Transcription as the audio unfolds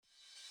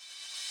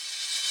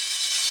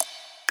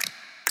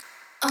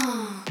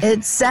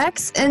It's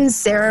Sex and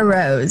Sarah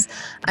Rose.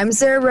 I'm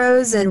Sarah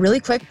Rose, and really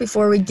quick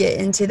before we get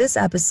into this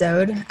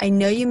episode, I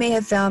know you may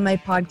have found my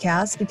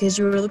podcast because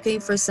you were looking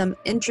for some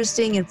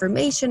interesting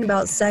information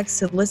about sex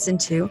to listen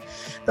to,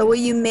 but what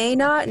you may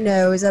not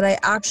know is that I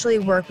actually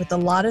work with a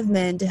lot of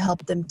men to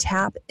help them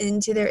tap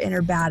into their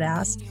inner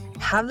badass,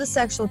 have the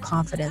sexual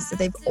confidence that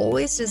they've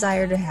always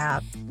desired to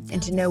have,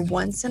 and to know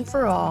once and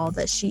for all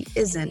that she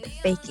isn't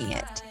faking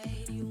it.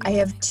 I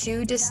have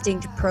two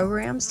distinct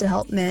programs to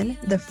help men.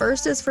 The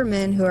first is for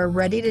men who are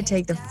ready to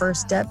take the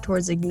first step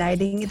towards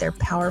igniting their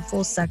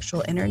powerful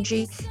sexual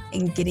energy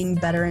and getting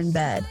better in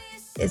bed.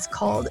 It's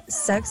called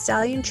Sex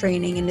Stallion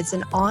Training, and it's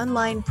an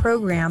online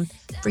program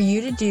for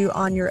you to do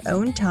on your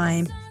own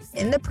time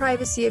in the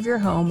privacy of your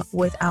home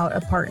without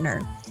a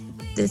partner.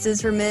 This is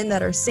for men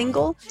that are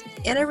single,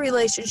 in a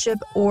relationship,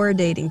 or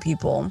dating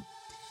people.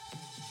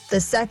 The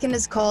second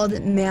is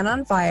called Man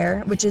on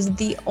Fire, which is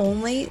the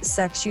only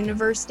sex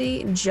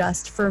university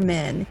just for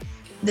men.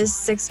 This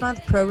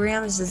 6-month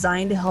program is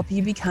designed to help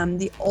you become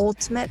the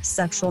ultimate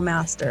sexual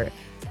master.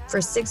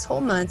 For 6 whole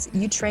months,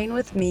 you train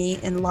with me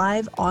in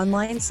live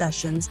online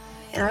sessions,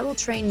 and I will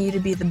train you to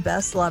be the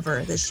best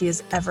lover that she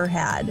has ever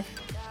had.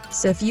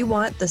 So if you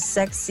want the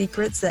sex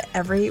secrets that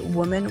every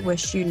woman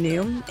wished you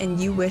knew, and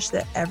you wish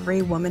that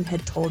every woman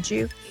had told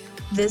you,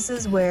 this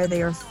is where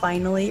they are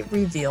finally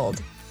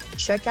revealed.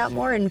 Check out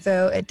more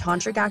info at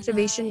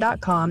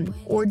tantricactivation.com,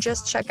 or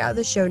just check out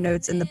the show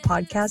notes in the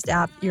podcast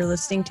app you're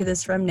listening to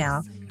this from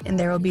now, and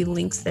there will be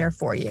links there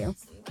for you.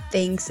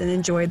 Thanks, and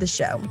enjoy the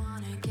show.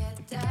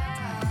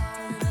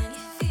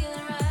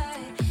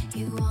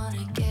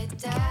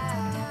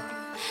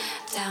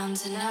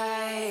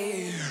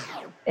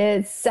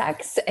 It's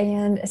Sex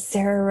and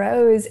Sarah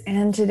Rose,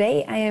 and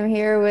today I am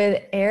here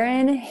with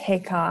Erin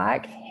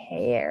Hickok.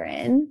 Hey,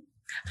 Erin.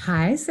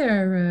 Hi,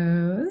 Sarah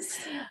Rose.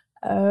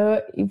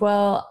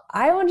 Well,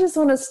 I just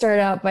want to start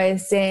out by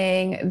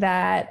saying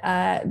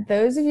that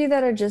those of you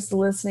that are just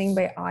listening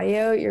by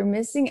audio, you're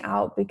missing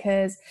out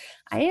because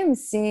I am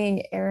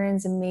seeing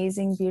Erin's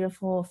amazing,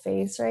 beautiful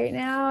face right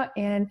now,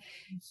 and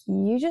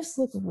you just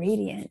look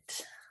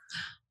radiant.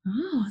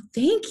 Oh,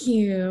 thank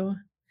you.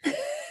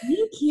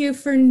 Thank you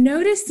for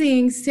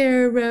noticing,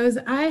 Sarah Rose.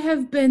 I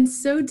have been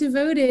so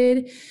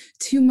devoted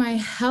to my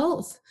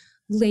health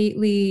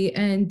lately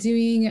and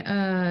doing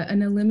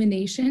an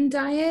elimination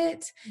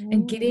diet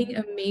and getting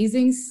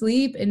amazing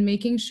sleep and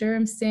making sure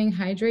I'm staying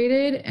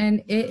hydrated.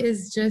 And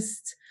it's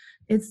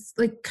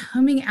like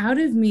coming out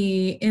of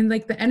me, and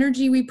like the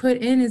energy we put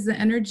in is the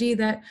energy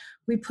that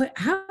we put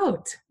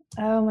out.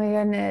 Oh my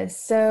goodness.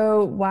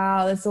 So,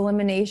 wow, this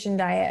elimination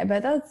diet, I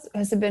bet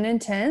has it been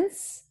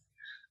intense?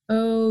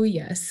 Oh,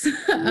 yes.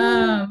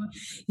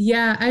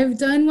 Yeah, I've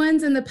done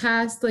ones in the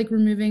past, like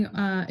removing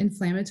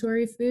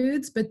inflammatory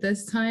foods, but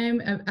this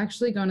time I've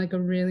actually gone like a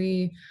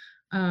really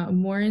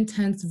more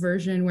intense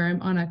version where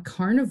I'm on a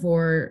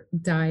carnivore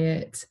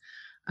diet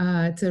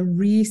to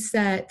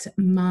reset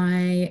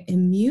my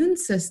immune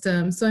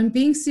system. So I'm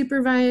being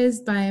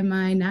supervised by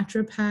my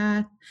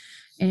naturopath,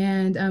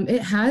 and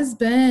it has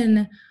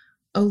been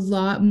a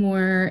lot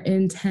more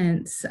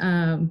intense.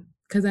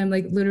 Because I'm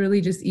like literally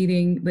just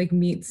eating like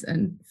meats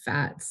and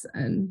fats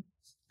and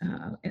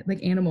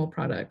like animal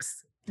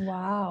products.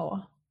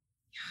 Wow.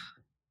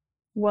 Yeah.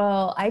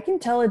 Well, I can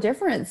tell a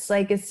difference.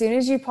 Like as soon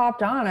as you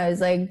popped on, I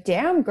was like,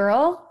 damn,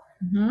 girl,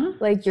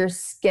 like your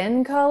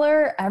skin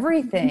color,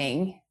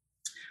 everything.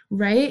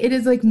 Right? It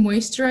is like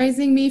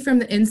moisturizing me from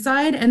the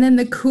inside. And then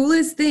the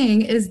coolest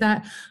thing is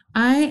that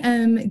I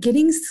am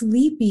getting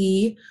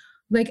sleepy,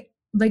 like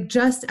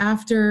just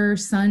after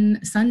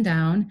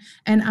sundown,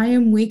 and I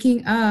am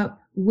waking up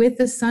with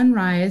the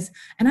sunrise,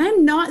 and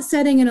I'm not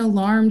setting an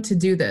alarm to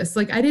do this.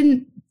 Like I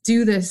didn't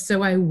do this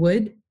so I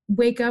would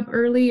wake up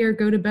early or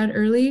go to bed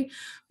early,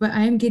 but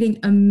I am getting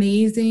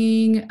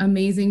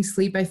amazing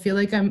sleep. I feel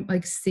like I'm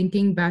like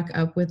syncing back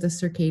up with the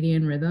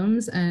circadian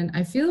rhythms, and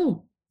I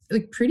feel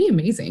like pretty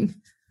amazing.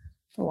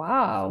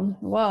 Wow.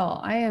 Well,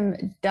 I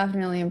am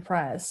definitely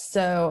impressed.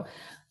 So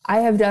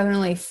I have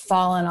definitely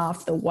fallen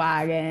off the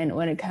wagon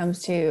when it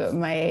comes to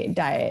my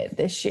diet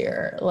this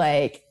year.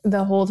 Like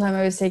the whole time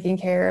I was taking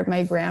care of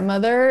my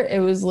grandmother,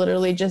 it was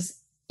literally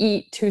just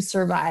eat to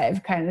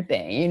survive kind of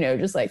thing,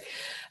 just like,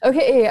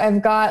 okay,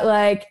 I've got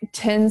like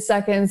 10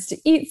 seconds to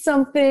eat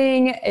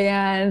something,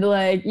 and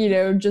like,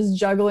 just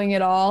juggling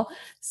it all.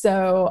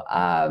 So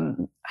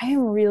I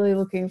am really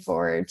looking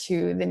forward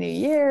to the new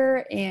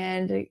year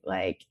and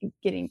like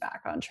getting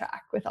back on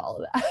track with all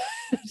of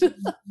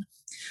that.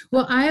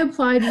 Well, I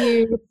applaud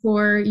you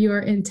for your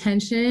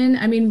intention.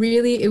 I mean,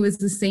 really, it was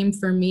the same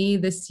for me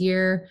this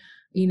year.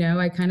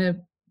 I kind of,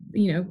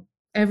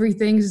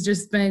 everything's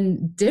just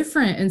been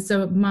different. And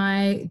so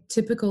my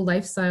typical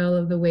lifestyle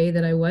of the way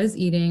that I was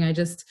eating, I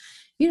just,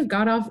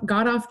 got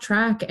off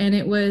track, and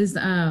it was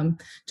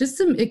just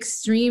some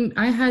extreme.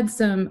 I had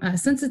some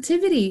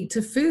sensitivity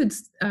to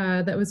foods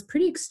that was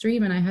pretty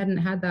extreme, and I hadn't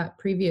had that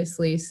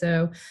previously.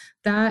 So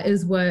that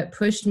is what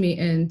pushed me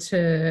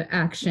into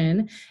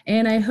action.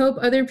 And I hope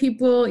other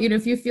people,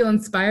 if you feel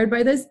inspired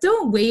by this,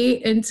 don't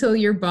wait until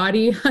your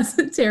body has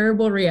a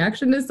terrible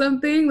reaction to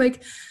something.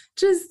 Like,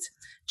 just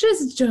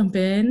jump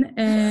in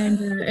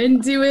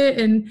and do it,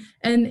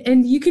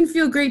 and you can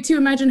feel great too.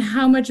 Imagine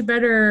how much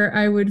better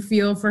I would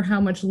feel for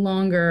how much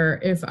longer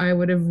if I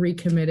would have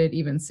recommitted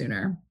even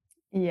sooner.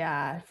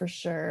 Yeah, for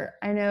sure.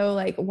 I know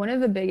like one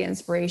of the big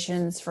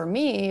inspirations for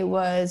me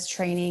was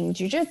training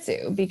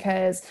jujitsu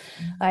because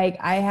like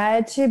I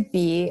had to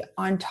be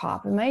on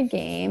top of my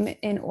game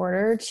in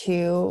order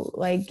to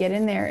like get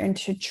in there and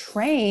to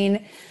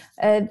train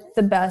at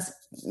the best,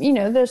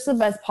 there's the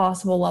best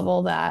possible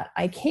level that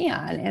I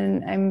can.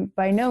 And I'm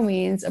by no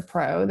means a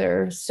pro.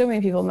 There's so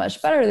many people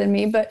much better than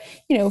me, but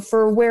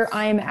for where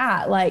I'm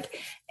at,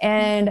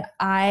 and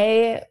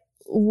I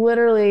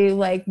literally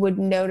like would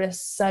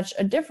notice such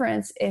a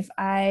difference if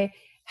I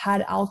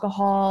had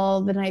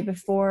alcohol the night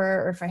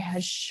before, or if I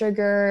had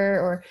sugar,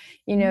 or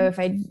if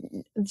I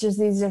just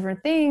these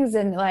different things.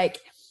 And like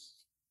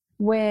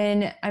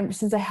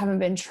since I haven't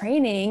been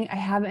training, I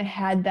haven't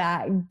had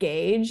that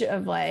gauge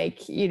of like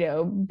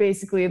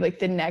basically like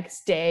the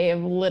next day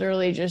of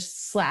literally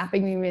just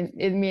slapping me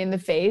in the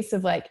face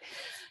of like,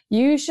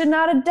 you should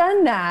not have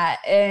done that.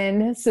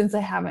 And since I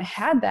haven't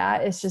had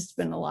that, it's just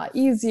been a lot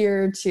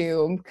easier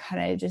to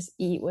kind of just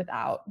eat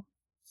without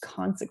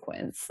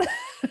consequence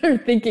or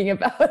thinking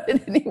about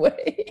it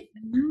anyway.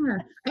 Yeah.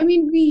 I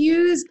mean,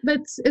 but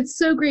it's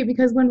so great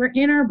because when we're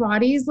in our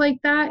bodies like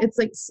that,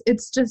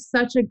 it's just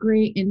such a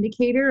great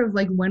indicator of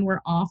like when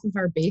we're off of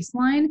our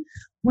baseline.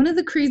 One of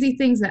the crazy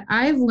things that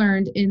I've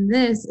learned in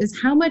this is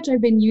how much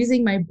I've been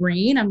using my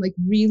brain. I'm like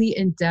really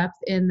in depth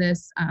in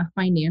this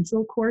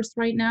financial course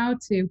right now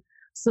to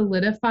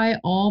solidify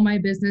all my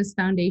business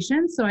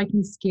foundations so I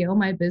can scale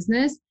my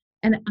business.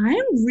 And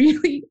I'm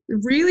really,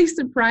 really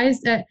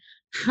surprised at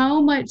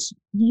how much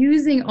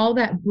using all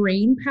that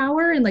brain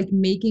power and like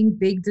making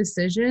big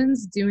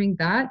decisions, doing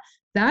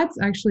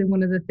that's actually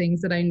one of the things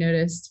that I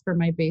noticed for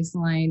my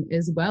baseline,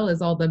 as well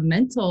as all the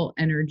mental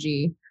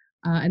energy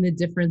and the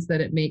difference that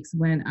it makes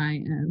when I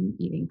am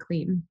eating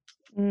clean.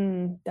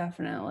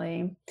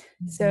 Definitely.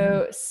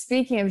 So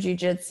speaking of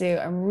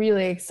jujitsu, I'm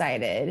really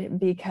excited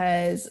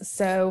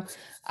because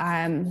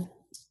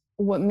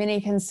what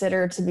many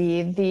consider to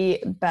be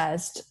the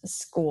best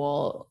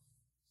school,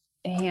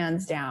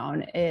 hands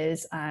down,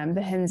 is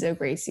the Henzo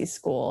Gracie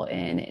School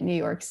in New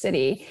York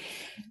City.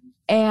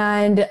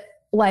 And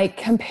like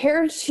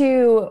compared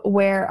to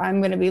where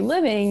I'm going to be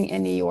living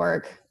in New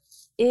York,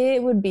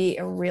 it would be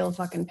a real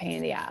fucking pain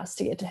in the ass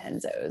to get to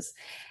Henzo's.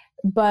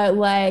 But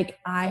like,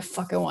 I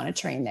fucking want to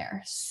train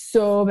there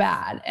so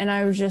bad. And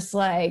I was just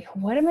like,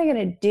 what am I going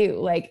to do?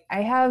 Like,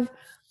 I have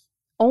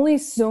only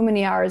so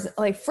many hours.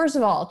 Like, first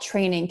of all,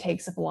 training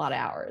takes up a lot of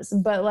hours,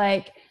 but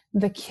like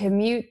the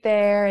commute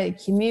there, the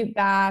commute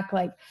back,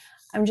 like,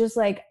 I'm just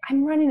like,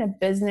 I'm running a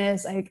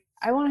business.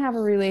 I want to have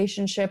a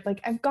relationship.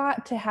 Like, I've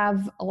got to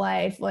have a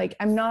life. Like,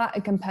 I'm not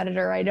a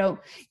competitor. I don't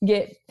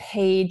get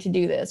paid to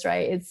do this,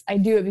 right? I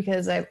do it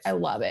because I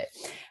love it.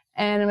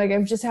 And I'm like,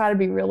 I've just had to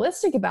be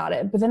realistic about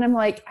it. But then I'm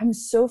like, I'm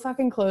so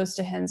fucking close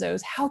to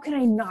Henzo's. How can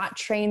I not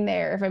train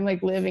there if I'm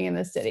like living in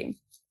the city?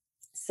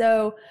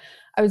 So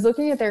I was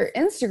looking at their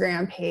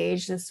Instagram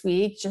page this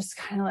week, just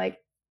kind of like,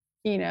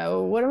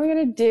 what am I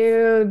going to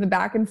do? The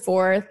back and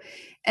forth.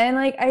 And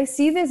like, I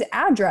see this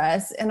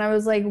address and I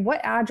was like,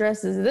 what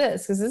address is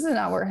this? Because this is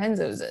not where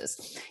Henzo's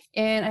is.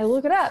 And I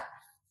look it up.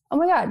 Oh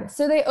my God.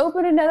 So they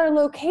opened another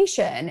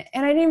location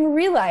and I didn't even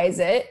realize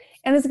it.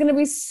 And it's going to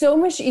be so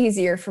much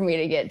easier for me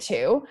to get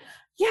to.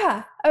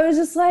 Yeah. I was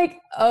just like,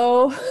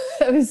 oh,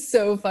 I was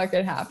so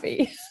fucking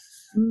happy.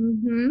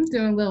 Doing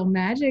a little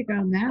magic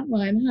on that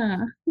one,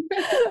 huh?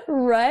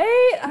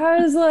 Right? I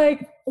was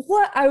like,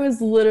 what? I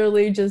was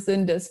literally just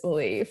in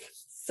disbelief.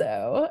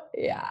 So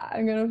yeah,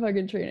 I'm going to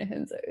fucking train at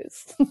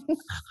Henzo's.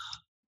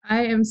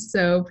 I am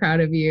so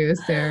proud of you,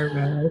 Sarah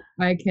Rose.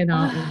 I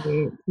cannot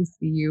wait to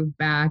see you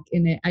back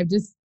in it.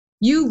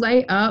 You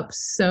light up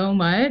so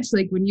much,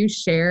 like when you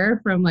share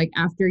from like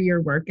after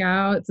your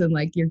workouts and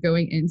like you're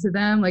going into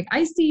them. Like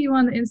I see you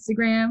on the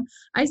Instagram,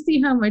 I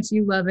see how much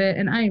you love it,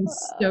 and I am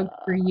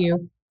stoked for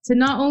you to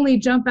not only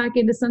jump back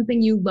into something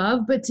you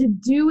love, but to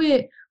do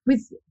it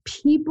with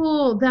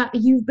people that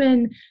you've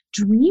been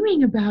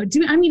dreaming about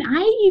doing. I mean,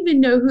 I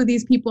even know who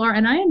these people are,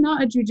 and I am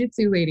not a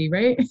jujitsu lady,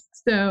 right?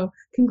 So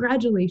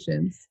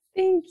congratulations.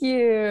 Thank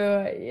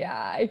you.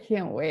 Yeah, I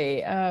can't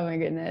wait. Oh my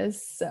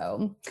goodness.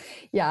 So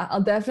yeah,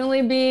 I'll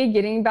definitely be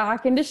getting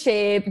back into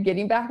shape,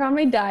 getting back on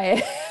my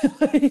diet,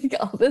 like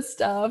all this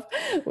stuff,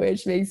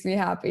 which makes me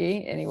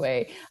happy.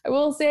 Anyway, I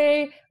will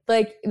say,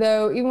 like,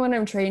 though, even when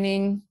I'm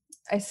training,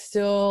 I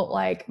still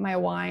like my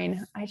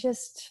wine. I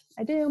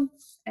do.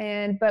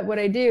 But what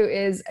I do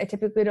is I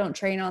typically don't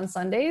train on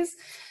Sundays.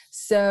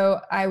 So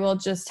I will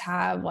just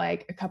have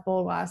like a couple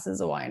of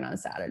glasses of wine on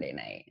Saturday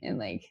night, and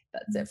like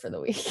that's it for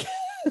the week.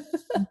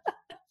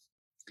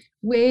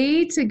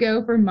 Way to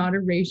go for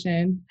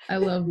moderation. I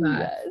love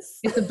that. Yes.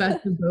 It's the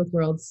best of both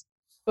worlds.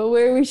 But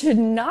where we should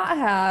not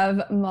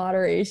have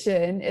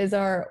moderation is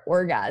our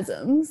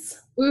orgasms.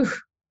 Ooh,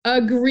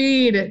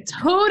 agreed.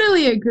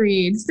 Totally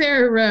agreed.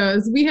 Sarah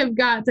Rose, we have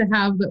got to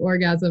have the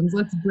orgasms.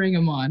 Let's bring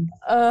them on.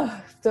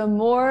 The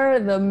more,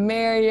 the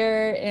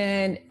merrier,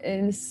 and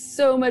in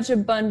so much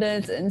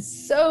abundance in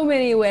so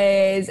many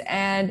ways.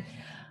 And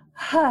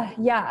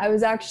yeah, I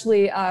was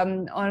actually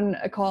on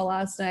a call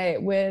last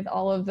night with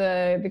all of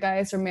the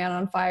guys from Man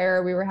on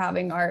Fire. We were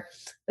having our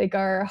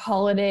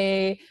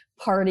holiday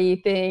party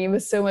thing. It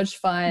was so much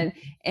fun.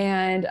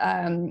 And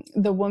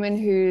the woman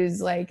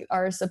who's like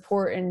our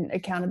support and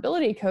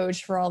accountability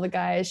coach for all the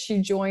guys, she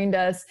joined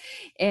us,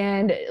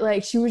 and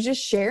like she was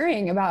just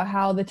sharing about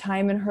how the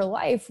time in her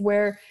life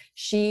where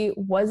she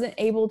wasn't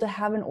able to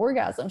have an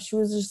orgasm. She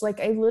was just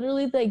like, I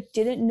literally like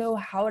didn't know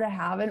how to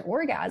have an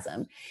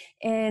orgasm.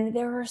 And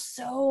there are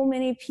so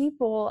many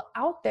people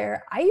out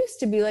there. I used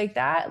to be like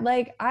that.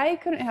 Like I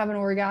couldn't have an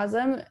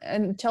orgasm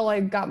until I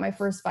got my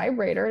first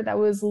vibrator. That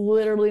was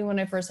literally when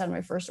I first had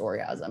my first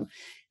orgasm.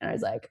 And I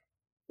was like,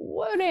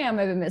 whoa, damn,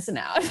 I've been missing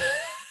out.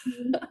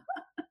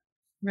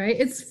 Right?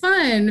 It's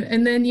fun.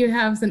 And then you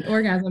have an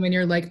orgasm and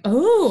you're like,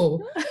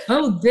 oh,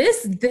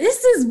 this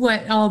is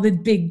what all the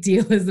big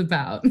deal is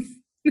about.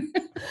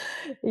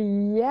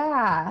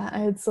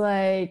 Yeah, it's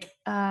like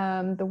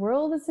the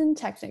world is in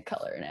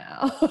Technicolor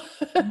now.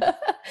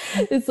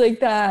 It's like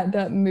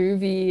that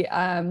movie.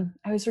 I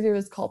always forget what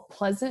it's called.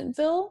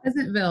 Pleasantville.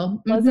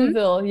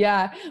 Pleasantville,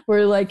 yeah,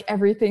 where like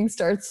everything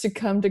starts to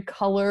come to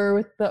color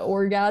with the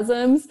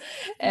orgasms,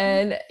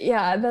 and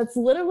yeah, that's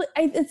literally.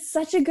 It's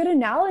such a good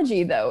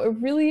analogy, though.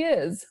 It really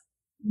is.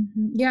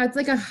 Yeah, it's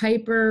like a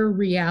hyper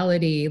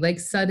reality. Like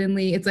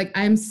suddenly it's like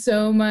I'm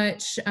so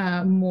much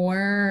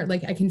more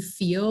like I can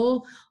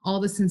feel all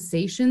the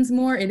sensations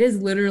more. It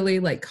is literally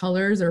like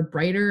colors are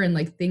brighter and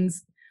like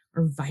things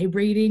are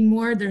vibrating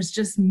more. There's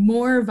just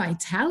more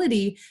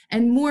vitality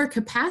and more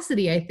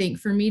capacity, I think,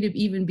 for me to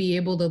even be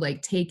able to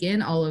like take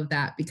in all of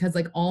that because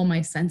like all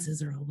my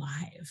senses are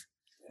alive.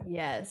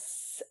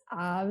 Yes,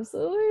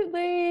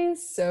 absolutely.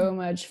 So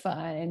much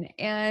fun.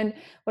 And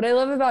what I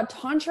love about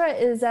Tantra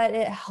is that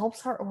it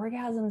helps our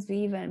orgasms be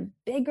even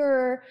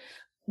bigger,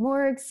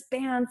 more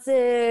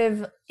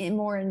expansive, and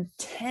more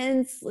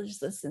intense. Just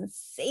the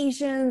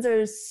sensations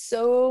are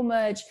so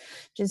much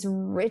just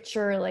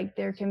richer. Like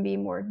there can be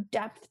more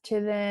depth to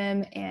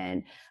them.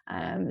 And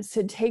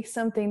so take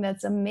something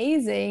that's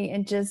amazing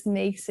and just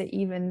makes it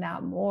even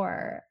that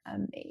more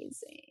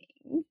amazing.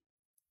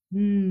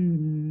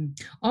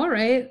 All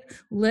right,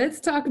 let's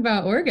talk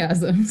about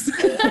orgasms.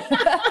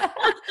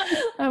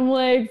 I'm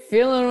like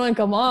feeling like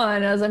I'm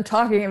on as I'm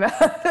talking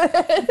about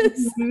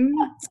this.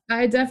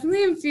 I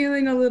definitely am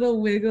feeling a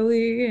little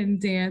wiggly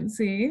and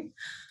dancy.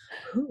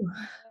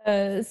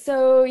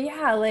 So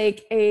yeah,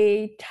 like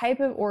a type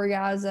of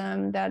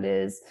orgasm that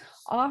is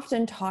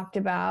often talked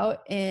about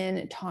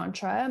in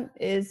Tantra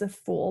is a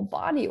full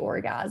body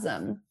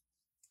orgasm.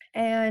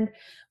 And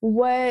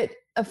what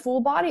a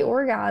full body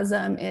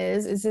orgasm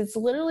is it's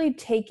literally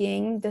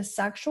taking the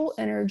sexual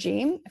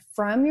energy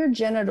from your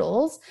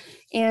genitals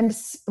and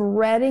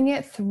spreading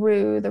it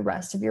through the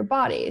rest of your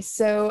body.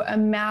 So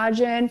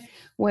imagine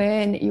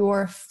when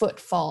your foot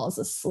falls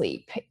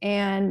asleep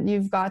and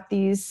you've got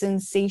these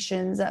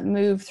sensations that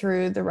move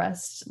through the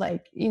rest,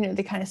 like,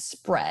 they kind of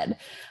spread.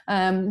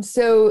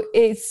 So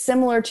it's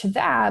similar to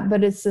that,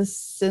 but it's the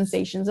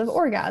sensations of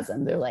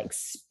orgasm. They're like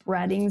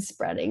spreading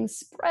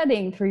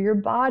through your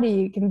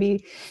body.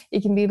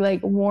 It can be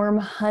like warm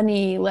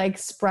honey, like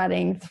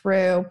spreading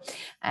through.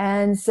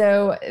 And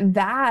so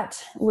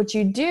that, what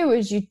you do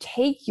is you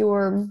take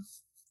your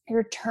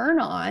turn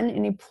on,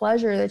 any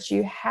pleasure that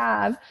you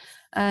have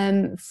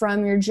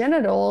from your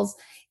genitals,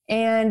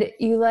 and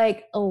you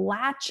like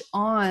latch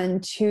on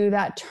to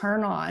that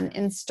turn on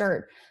and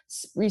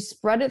you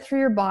spread it through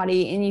your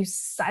body and you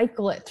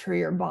cycle it through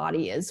your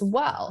body as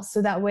well.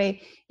 So that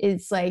way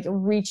it's like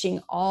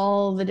reaching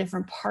all the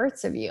different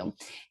parts of you.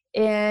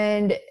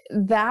 And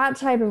that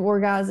type of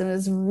orgasm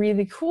is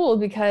really cool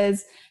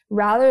because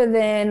rather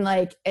than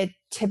like a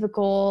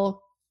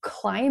typical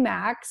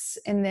climax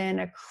and then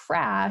a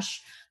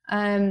crash,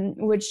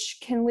 which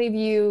can leave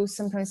you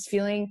sometimes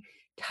feeling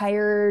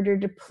tired or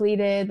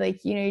depleted,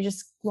 like, you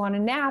just want to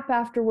nap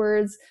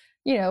afterwards,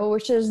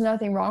 which there's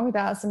nothing wrong with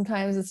that.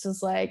 Sometimes it's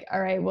just like, all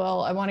right,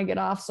 well, I want to get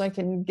off so I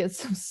can get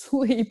some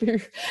sleep. Or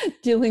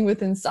dealing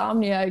with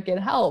insomnia, it can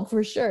help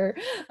for sure.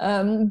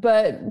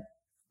 But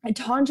a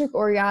tantric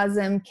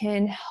orgasm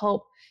can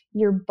help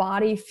your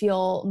body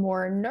feel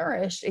more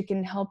nourished. It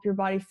can help your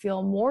body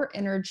feel more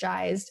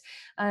energized.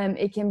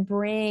 It can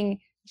bring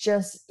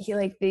just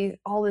like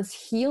all this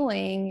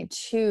healing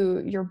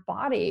to your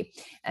body.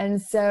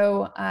 And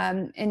so,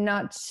 and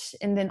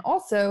then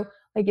also,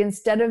 like,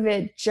 instead of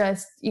it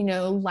just,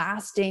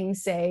 lasting,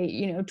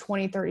 say,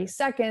 20, 30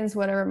 seconds,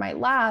 whatever it might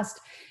last,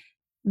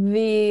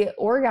 the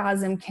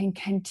orgasm can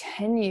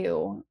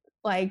continue,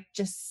 like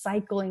just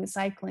cycling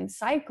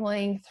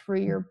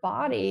through your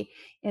body,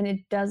 and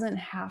it doesn't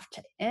have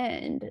to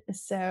end.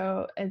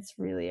 So it's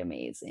really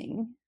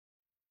amazing.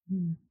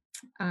 Mm.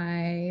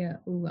 I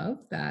love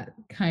that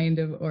kind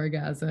of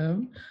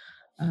orgasm.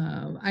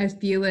 I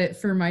feel it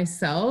for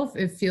myself.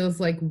 It feels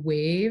like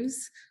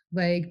waves,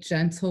 like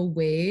gentle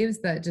waves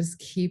that just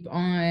keep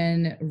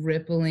on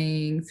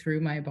rippling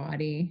through my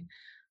body.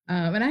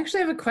 And I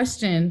actually have a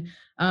question.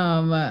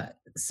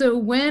 So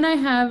when I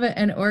have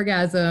an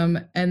orgasm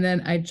and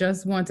then I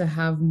just want to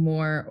have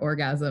more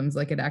orgasms,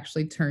 like it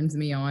actually turns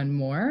me on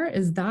more,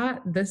 is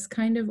that this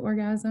kind of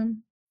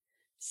orgasm?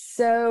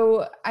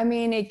 So, I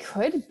mean, it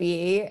could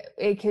be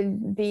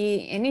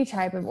any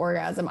type of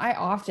orgasm. I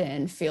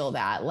often feel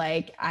that,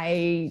 like,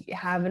 I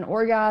have an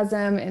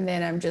orgasm and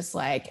then I'm just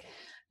like,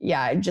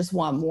 yeah, I just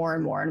want more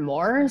and more and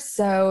more.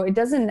 So it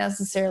doesn't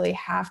necessarily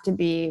have to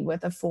be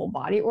with a full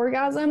body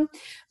orgasm.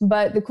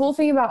 But the cool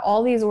thing about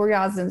all these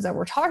orgasms that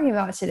we're talking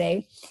about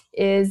today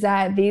is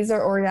that these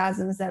are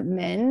orgasms that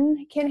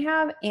men can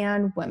have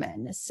and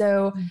women.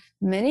 So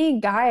many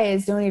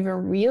guys don't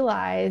even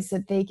realize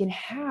that they can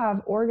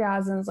have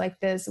orgasms like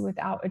this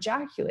without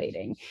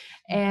ejaculating.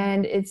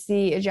 And it's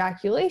the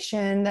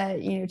ejaculation that,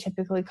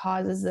 typically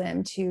causes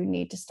them to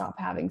need to stop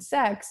having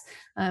sex,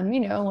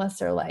 unless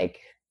they're like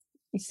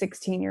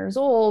 16 years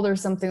old or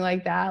something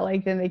like that.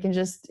 Like then they can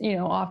just,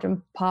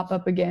 often pop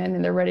up again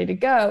and they're ready to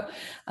go.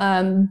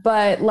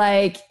 But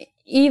like,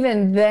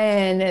 even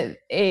then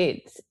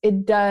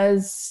it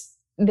does,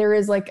 there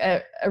is like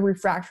a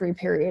refractory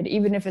period,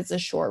 even if it's a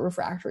short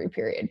refractory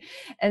period.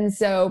 And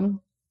so,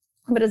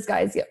 but as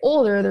guys get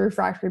older, the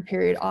refractory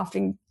period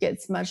often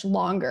gets much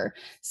longer.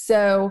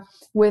 So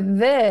with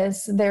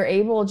this, they're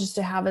able just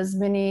to have as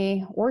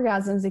many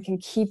orgasms. They can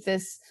keep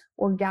this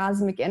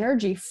orgasmic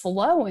energy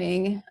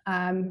flowing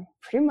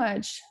pretty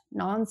much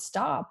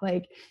nonstop.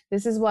 Like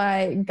this is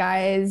why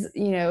guys,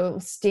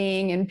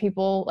 Sting and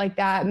people like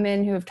that,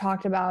 men who have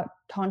talked about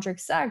tantric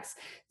sex,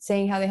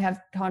 saying how they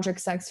have tantric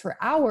sex for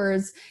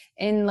hours,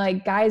 and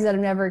like guys that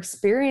have never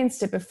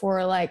experienced it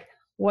before, like,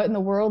 what in the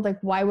world? Like,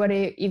 why would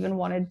I even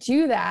want to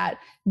do that?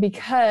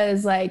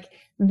 Because like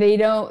they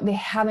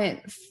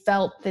haven't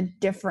felt the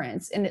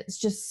difference. And it's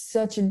just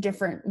such a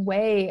different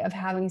way of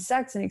having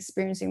sex and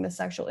experiencing the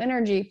sexual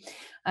energy.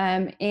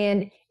 And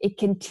it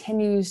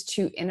continues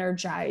to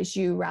energize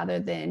you rather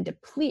than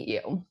deplete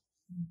you.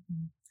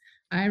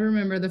 I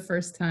remember the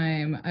first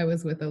time I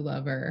was with a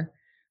lover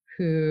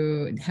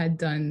who had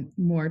done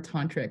more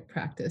tantric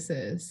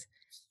practices.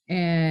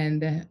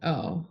 And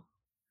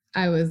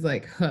I was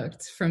like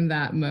hooked from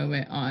that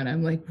moment on.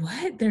 I'm like,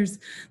 what?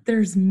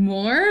 There's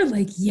more?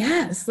 Like,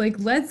 yes, like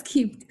let's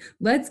keep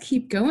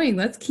going.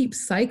 Let's keep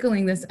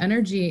cycling this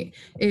energy.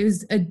 It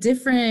was a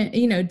different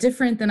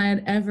than I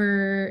had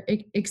ever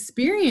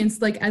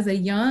experienced. Like as a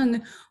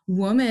young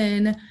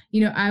woman,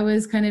 I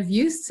was kind of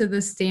used to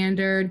the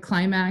standard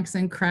climax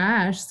and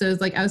crash. So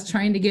it's like I was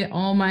trying to get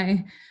all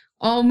my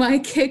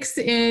kicks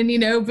in,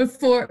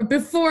 before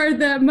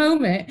the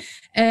moment.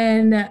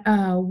 And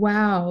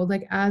wow,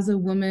 like as a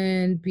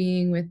woman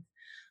being with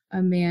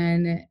a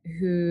man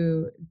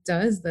who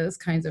does those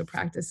kinds of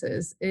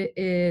practices, it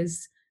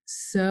is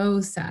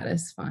so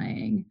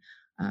satisfying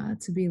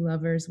to be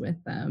lovers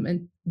with them.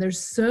 And there's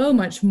so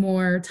much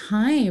more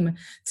time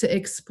to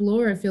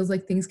explore. It feels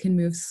like things can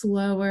move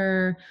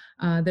slower.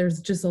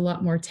 There's just a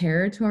lot more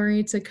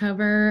territory to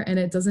cover, and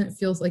it doesn't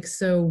feel like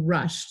so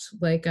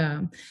rushed. Like,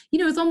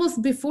 it's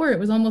almost before it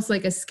was almost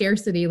like a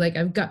scarcity. Like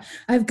I've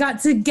got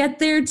to get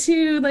there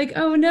too. Like,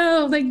 oh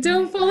no, like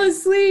don't fall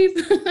asleep,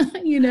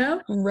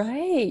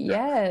 Right.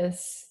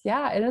 Yes.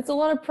 Yeah. And it's a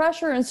lot of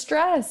pressure and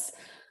stress.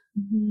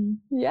 Mhm.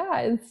 Yeah.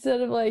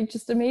 Instead of like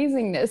just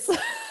amazingness.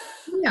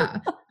 Yeah,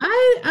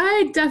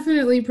 I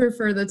definitely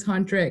prefer the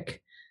tantric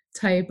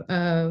type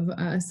of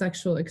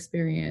sexual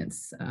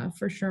experience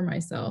for sure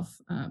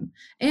myself.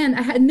 And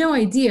I had no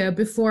idea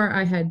before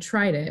I had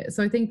tried it.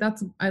 So I think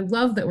I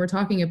love that we're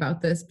talking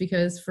about this,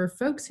 because for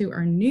folks who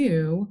are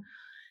new,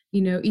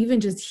 even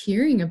just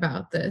hearing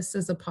about this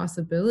as a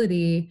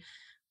possibility,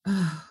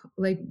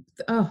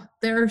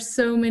 there are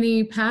so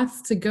many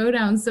paths to go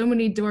down, so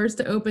many doors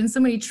to open, so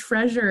many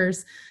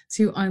treasures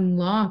to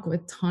unlock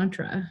with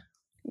Tantra.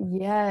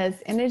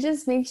 Yes. And it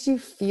just makes you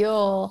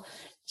feel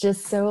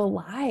just so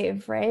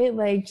alive, right?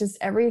 Like just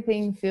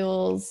everything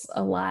feels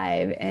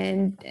alive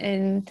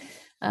and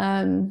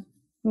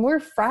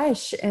more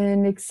fresh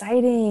and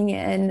exciting.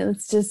 And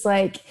it's just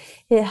like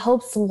it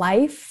helps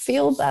life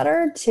feel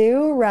better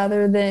too,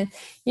 rather than,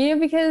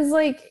 because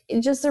like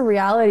just the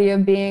reality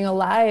of being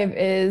alive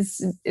is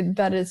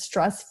that it's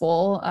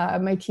stressful.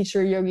 My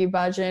teacher, Yogi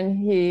Bhajan,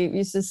 he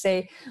used to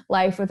say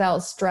life without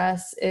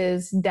stress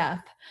is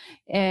death.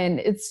 And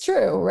it's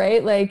true,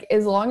 right? Like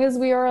as long as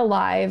we are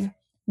alive,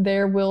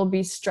 there will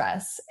be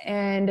stress.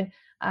 And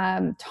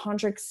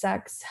tantric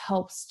sex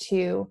helps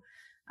to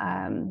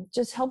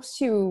just helps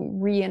to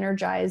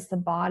re-energize the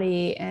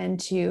body and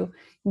to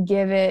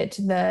give it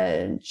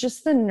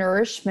the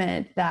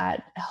nourishment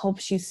that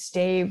helps you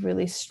stay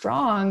really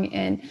strong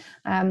and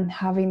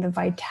having the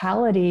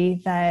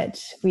vitality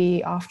that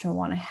we often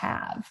want to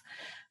have.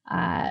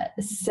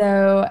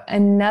 So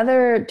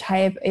another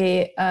type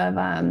of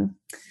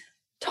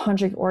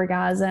tantric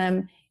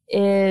orgasm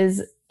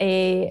is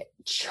a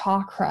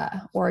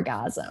chakra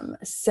orgasm.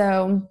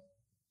 So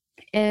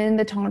in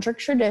the tantric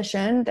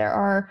tradition, there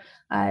are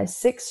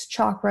 6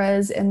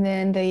 chakras, and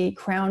then the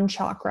crown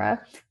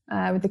chakra,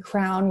 with the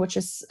crown, which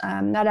is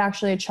not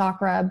actually a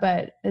chakra,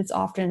 but it's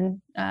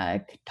often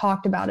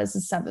talked about as the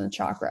 7th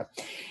chakra.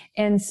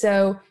 And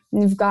so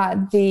you've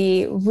got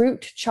the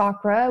root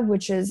chakra,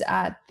 which is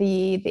at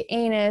the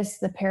anus,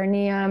 the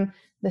perineum,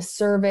 the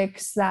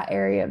cervix, that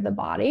area of the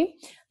body.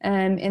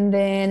 And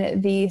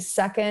then the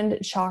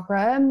 2nd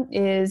chakra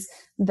is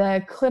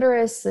the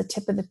clitoris, the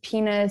tip of the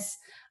penis,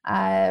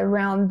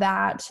 around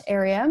that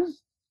area.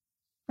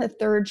 The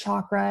 3rd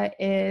chakra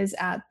is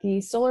at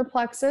the solar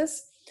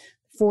plexus,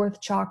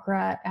 4th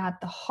chakra at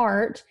the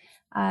heart,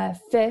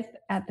 5th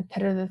at the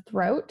pit of the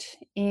throat,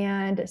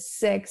 and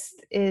 6th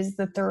is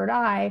the 3rd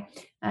eye,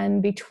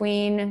 and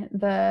between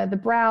the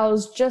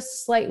brows,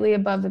 just slightly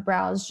above the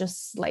brows,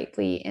 just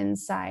slightly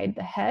inside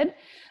the head,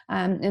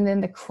 and then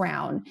the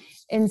crown.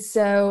 And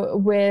so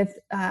with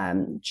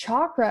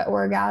chakra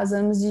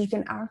orgasms, you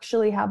can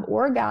actually have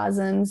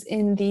orgasms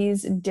in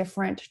these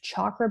different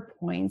chakra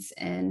points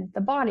in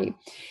the body.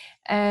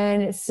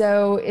 And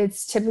so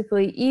it's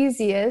typically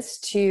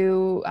easiest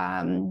to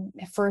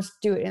first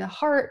do it in the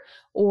heart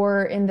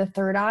or in the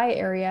 3rd eye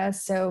area.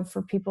 So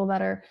for people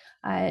that are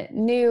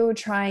new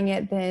trying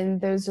it, then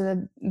those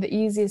are the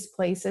easiest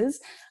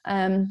places.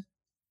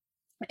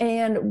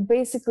 And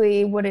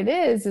basically what it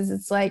is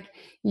it's like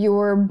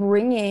you're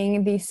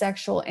bringing the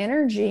sexual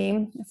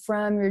energy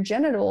from your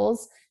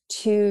genitals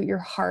to your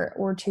heart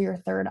or to your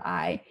 3rd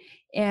eye.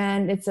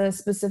 And it's a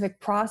specific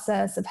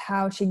process of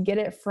how to get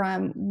it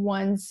from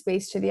one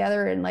space to the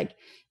other, and like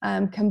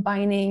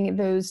combining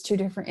those 2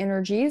 different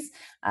energies,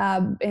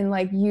 and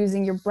like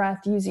using your breath,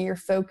 using your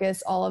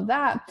focus, all of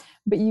that.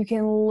 But you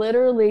can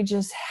literally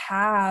just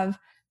have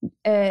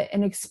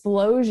an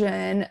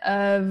explosion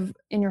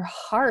in your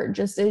heart,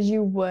 just as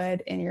you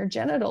would in your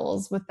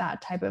genitals with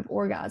that type of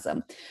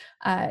orgasm.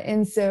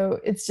 And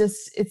so it's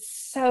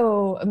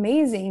so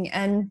amazing.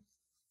 And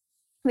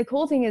the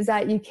cool thing is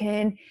that you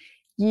can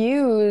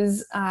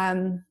use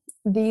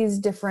these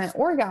different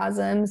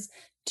orgasms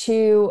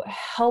to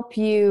help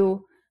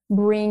you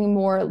bring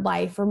more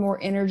life or more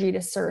energy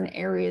to certain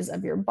areas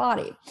of your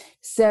body.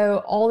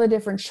 So all the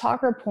different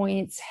chakra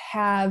points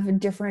have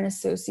different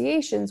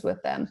associations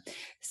with them.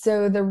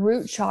 So the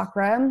root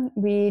chakra,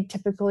 we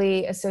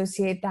typically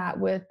associate that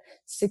with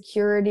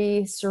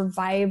security,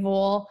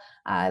 survival,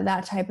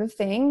 that type of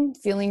thing,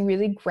 feeling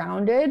really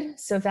grounded.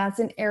 So if that's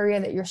an area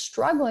that you're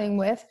struggling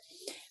with,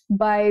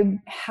 by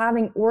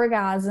having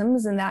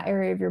orgasms in that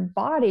area of your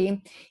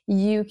body,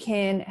 you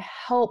can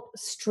help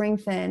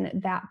strengthen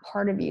that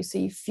part of you so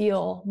you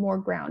feel more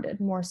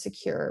grounded, more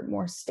secure,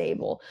 more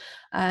stable.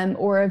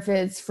 Or if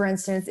it's, for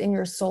instance, in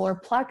your solar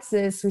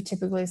plexus, we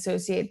typically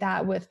associate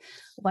that with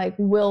like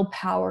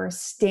willpower,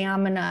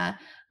 stamina.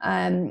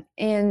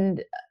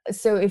 And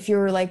so if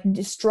you're like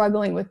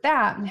struggling with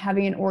that,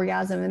 having an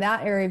orgasm in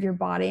that area of your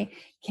body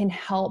can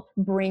help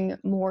bring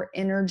more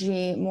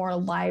energy, more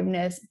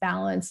aliveness,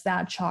 balance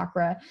that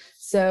chakra.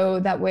 So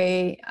that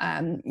way,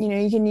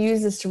 you can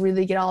use this to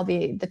really get all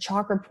the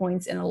chakra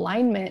points in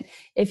alignment.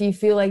 If you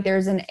feel like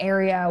there's an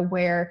area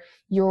where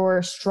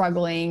you're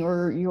struggling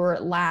or you're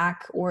at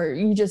lack, or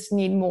you just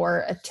need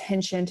more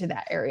attention to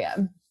that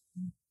area.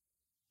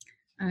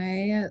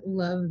 I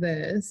love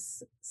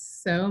this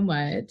so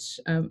much.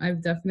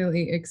 I've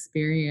definitely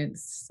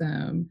experienced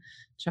some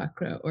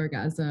chakra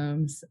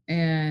orgasms,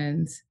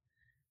 and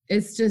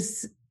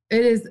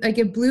it is like,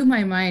 it blew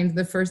my mind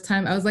the first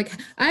time. I was like,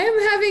 I'm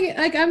having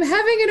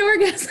an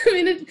orgasm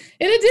in a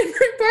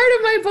different part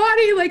of my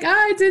body. Like,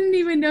 I didn't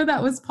even know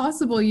that was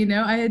possible.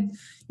 I had,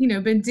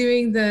 been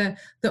doing the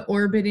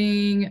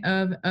orbiting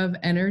of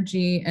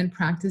energy and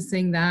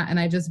practicing that. And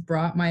I just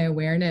brought my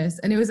awareness,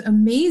 and it was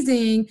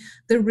amazing.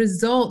 The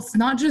results,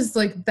 not just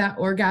like that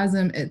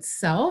orgasm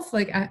itself,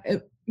 like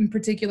in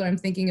particular, I'm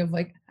thinking of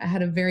like, I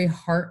had a very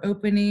heart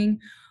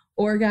opening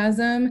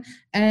orgasm,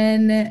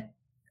 and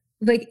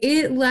like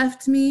it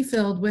left me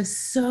filled with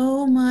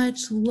so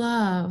much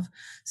love,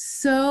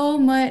 so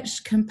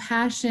much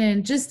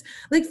compassion, just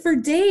like for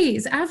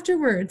days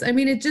afterwards. I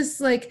mean, it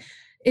just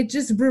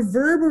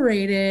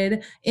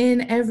reverberated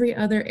in every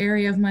other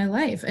area of my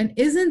life. And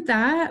isn't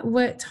that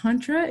what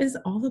Tantra is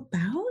all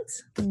about?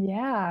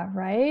 Yeah,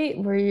 right.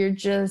 Where you're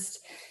just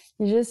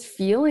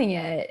feeling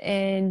it,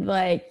 and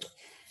like,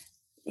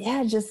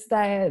 yeah, just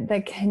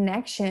that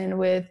connection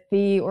with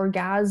the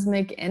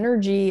orgasmic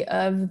energy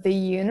of the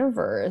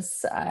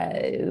universe.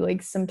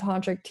 Like some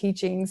tantric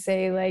teachings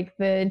say, like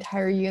the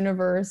entire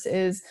universe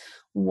is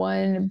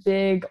one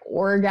big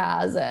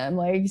orgasm.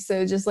 Like,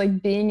 so just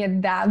like being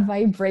at that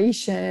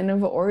vibration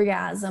of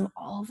orgasm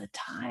all the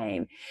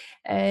time.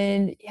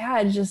 And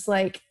yeah, just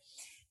like,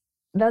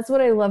 that's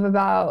what I love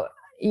about,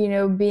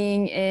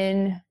 being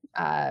in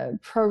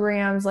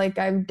programs like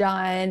I've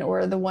done,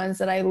 or the ones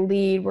that I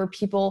lead, where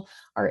people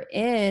are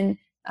in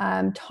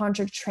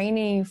tantric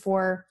training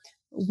for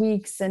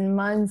weeks and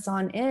months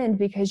on end,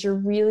 because you're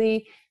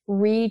really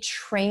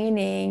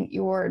retraining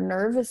your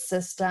nervous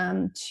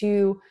system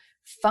to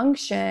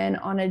function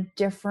on a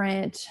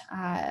different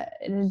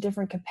in a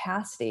different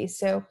capacity.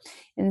 So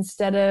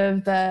instead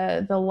of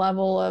the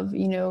level of,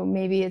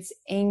 maybe it's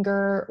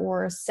anger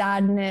or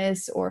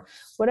sadness or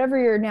whatever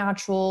your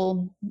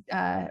natural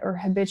or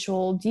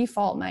habitual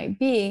default might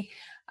be,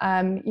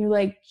 you're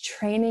like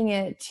training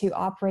it to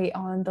operate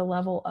on the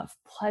level of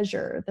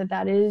pleasure,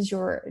 that is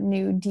your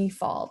new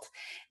default.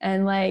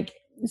 And like,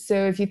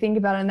 so if you think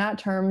about it in that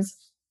terms,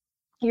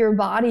 your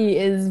body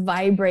is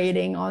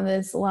vibrating on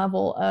this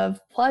level of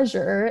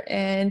pleasure.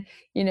 And,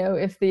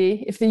 if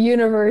the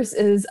universe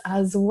is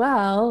as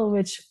well,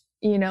 which,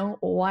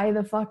 why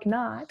the fuck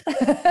not?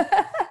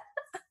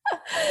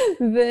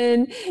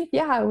 Then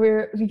yeah,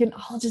 we can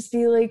all just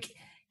be like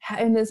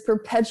in this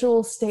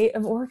perpetual state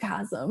of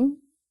orgasm.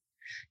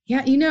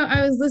 Yeah,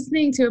 I was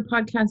listening to a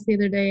podcast the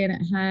other day, and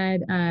it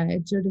had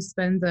Joe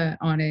Dispenza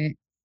on it,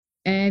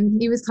 and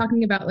he was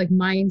talking about like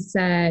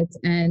mindset,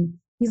 and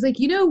he's like,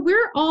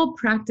 we're all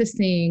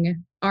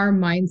practicing our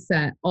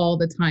mindset all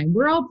the time.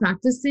 We're all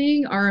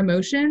practicing our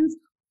emotions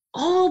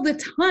all the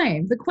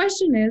time. The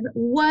question is,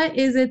 what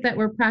is it that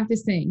we're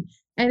practicing?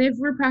 And if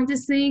we're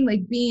practicing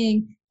like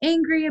being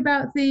angry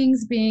about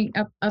things, being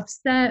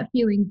upset,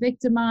 feeling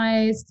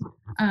victimized,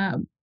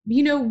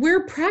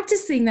 we're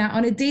practicing that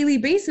on a daily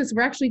basis.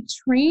 We're actually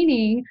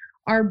training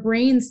our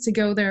brains to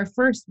go there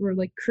first. We're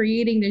like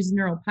creating these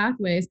neural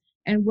pathways.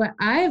 And what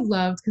I've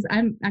loved, because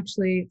I'm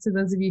actually, to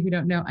those of you who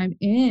don't know, I'm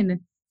in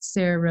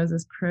Sarah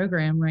Rose's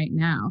program right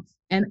now.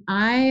 And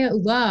I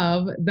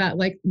love that,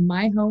 like,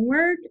 my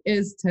homework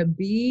is to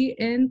be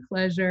in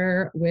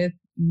pleasure with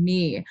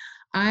me.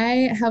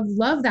 I have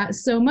loved that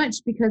so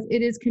much because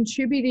it is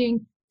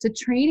contributing to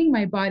training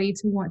my body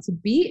to want to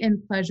be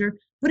in pleasure,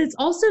 but it's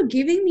also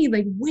giving me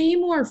like way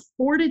more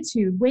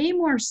fortitude, way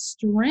more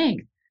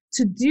strength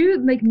to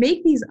do, like,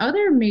 make these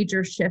other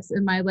major shifts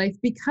in my life,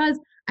 because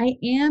I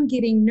am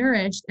getting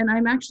nourished and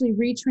I'm actually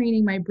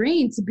retraining my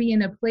brain to be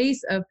in a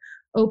place of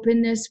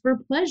openness for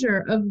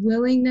pleasure, of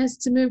willingness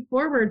to move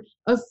forward,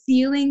 of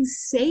feeling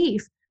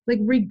safe. Like,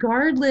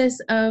 regardless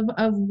of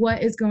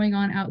what is going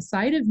on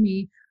outside of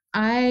me,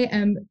 I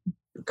am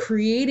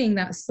creating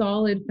that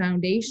solid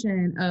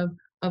foundation of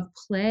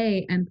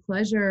play and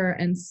pleasure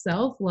and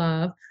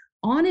self-love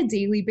on a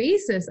daily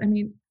basis.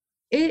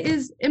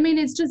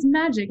 It's just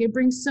magic. It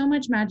brings so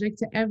much magic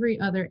to every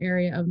other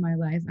area of my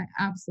life. I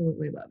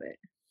absolutely love it.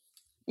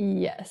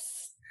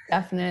 Yes,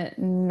 definite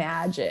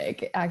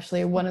magic.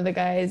 Actually, one of the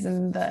guys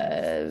in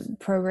the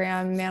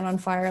program, Man on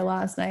Fire,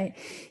 last night,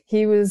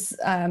 he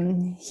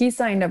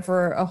signed up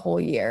for a whole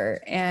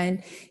year,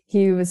 and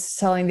he was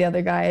telling the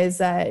other guys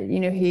that,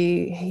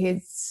 he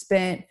had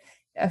spent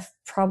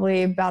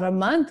probably about a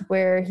month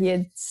where he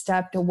had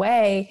stepped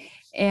away,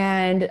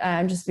 and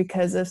just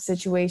because of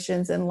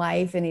situations in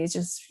life, and he's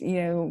just,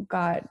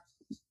 got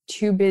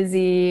too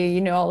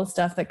busy, all the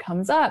stuff that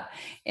comes up.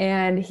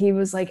 And he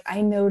was like, I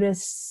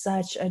noticed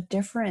such a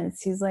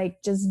difference. He's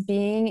like, just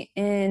being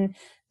in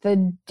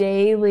the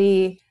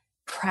daily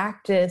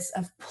practice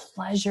of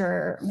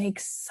pleasure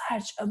makes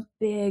such a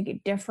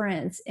big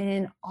difference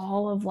in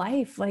all of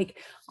life, like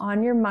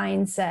on your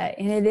mindset.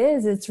 And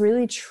it's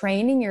really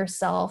training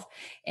yourself.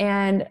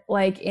 And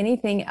like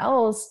anything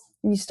else,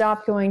 you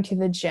stop going to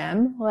the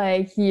gym,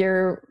 like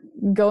you're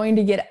going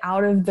to get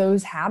out of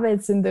those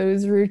habits and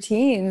those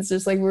routines,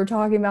 just like we were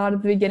talking about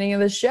at the beginning of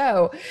the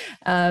show.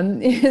 So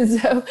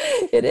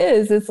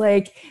it's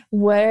like,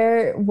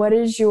 what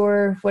is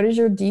your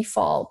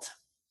default?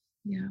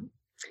 Yeah,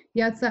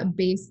 it's that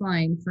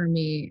baseline for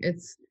me.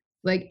 It's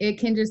like, it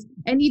can just,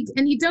 and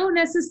you don't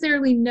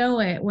necessarily know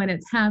it when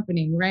it's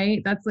happening,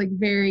 right? That's like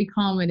very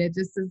common. It's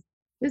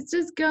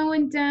just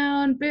going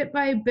down bit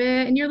by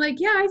bit, and you're like,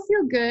 yeah, I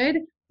feel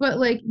good. But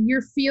like,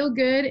 your feel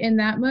good in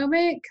that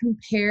moment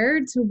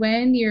compared to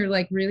when you're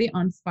like really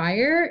on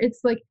fire,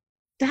 it's like,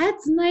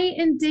 that's night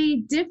and day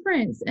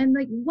difference. And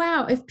like,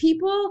 wow, if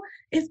people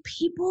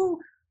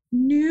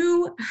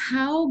knew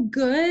how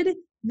good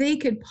they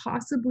could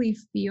possibly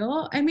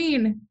feel,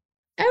 everybody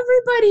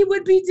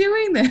would be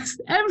doing this.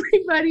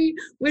 Everybody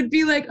would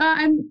be like,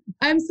 oh,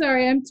 I'm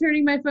sorry, I'm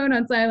turning my phone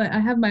on silent. I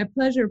have my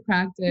pleasure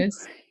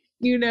practice,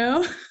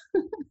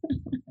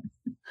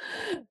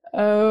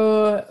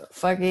 Oh,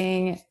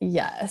 fucking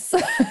yes.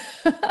 And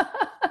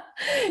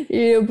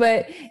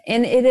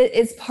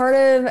it's part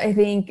of, I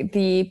think,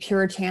 the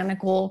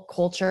puritanical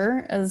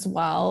culture as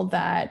well,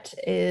 that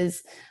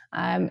is,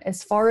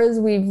 as far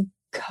as we've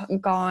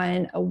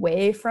gone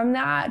away from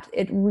that,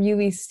 it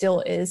really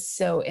still is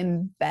so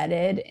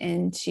embedded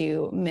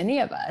into many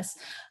of us,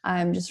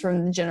 just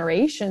from the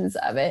generations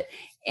of it.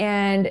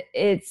 And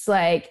it's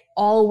like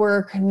all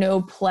work,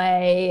 no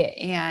play.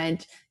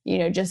 And,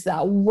 just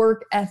that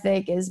work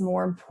ethic is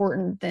more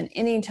important than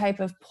any type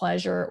of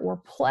pleasure or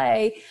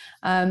play.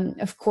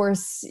 Of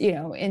course,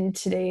 in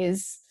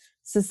today's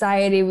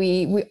society,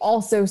 we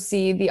also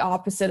see the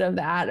opposite of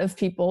that, of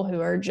people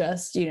who are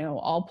just,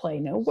 all play,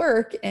 no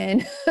work.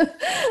 And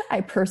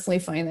I personally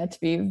find that to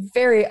be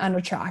very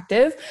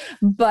unattractive,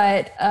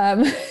 but,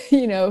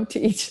 to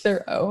each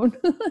their own,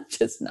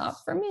 just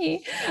not for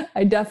me.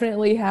 I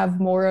definitely have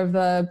more of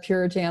a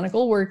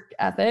puritanical work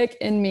ethic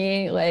in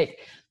me. Like,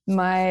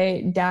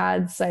 my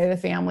dad's side of the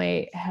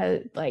family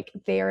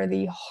they are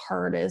the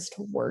hardest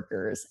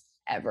workers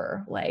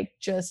ever. Like,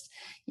 just,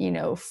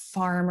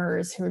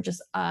 farmers who are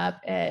just up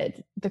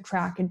at the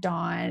crack of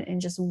dawn and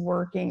just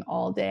working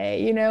all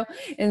day,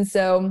 And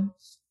so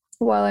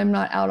while I'm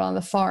not out on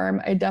the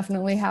farm, I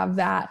definitely have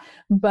that,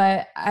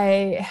 but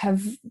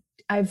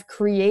I've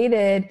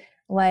created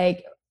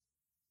like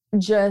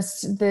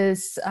just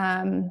this,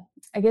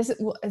 I guess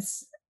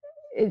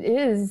it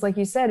is, like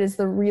you said, is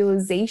the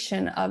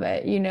realization of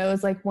it.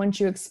 It's like, once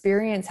you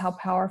experience how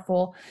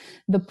powerful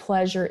the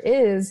pleasure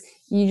is,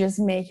 you just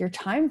make your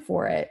time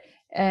for it.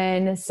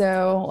 And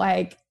so,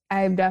 like,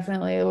 I've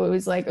definitely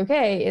always like,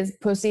 okay, is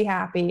pussy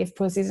happy? If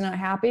pussy's not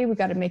happy, we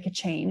got to make a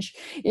change,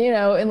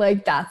 and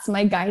like, that's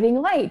my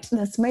guiding light.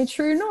 That's my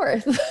true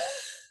north.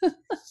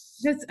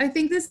 I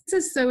think this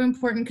is so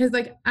important, because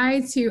like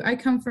I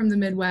come from the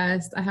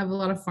Midwest. I have a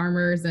lot of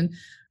farmers and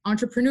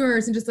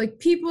entrepreneurs and just like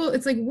people.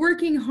 It's like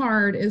working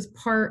hard is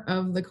part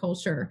of the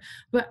culture.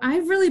 But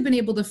I've really been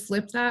able to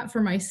flip that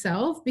for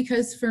myself,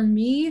 because for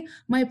me,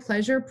 my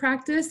pleasure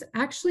practice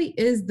actually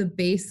is the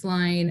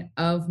baseline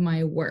of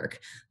my work.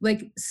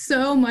 Like,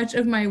 so much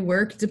of my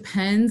work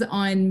depends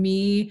on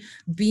me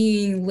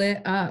being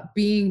lit up,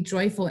 being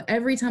joyful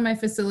every time I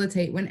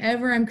facilitate,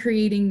 whenever I'm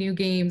creating new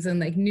games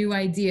and like new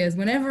ideas,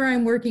 whenever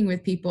I'm working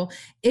with people.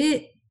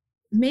 It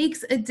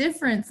makes a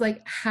difference,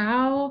 like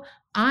how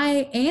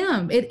I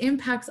am. It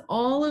impacts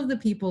all of the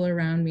people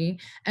around me.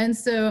 And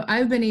so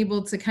I've been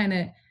able to kind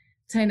of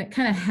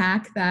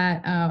hack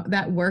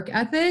that work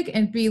ethic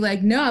and be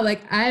like, no,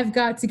 like, I've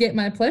got to get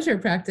my pleasure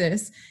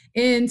practice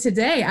in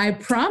today. I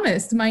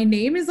promised, my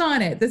name is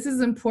on it. This is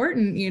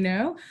important,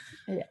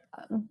 Yeah.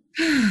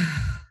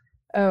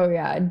 Oh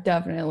yeah,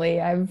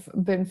 definitely. I've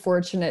been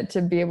fortunate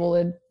to be able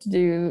to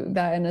do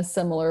that in a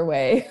similar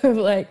way of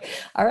like,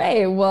 all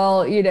right,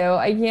 well,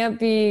 I can't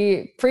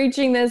be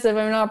preaching this if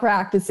I'm not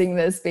practicing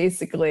this,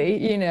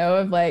 basically,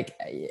 of like,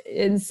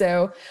 and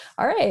so,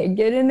 all right,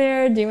 get in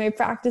there, do my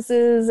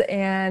practices,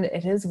 and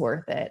it is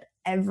worth it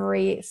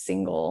every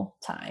single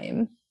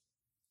time.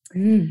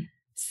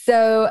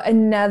 So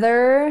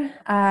another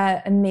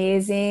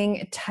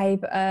amazing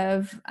type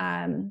of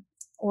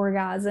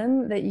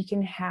orgasm that you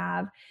can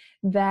have,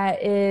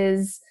 that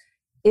is,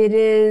 it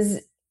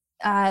is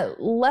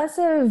less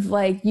of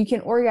like, you can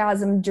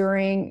orgasm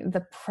during the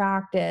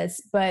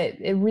practice, but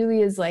it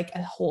really is like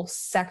a whole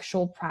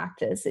sexual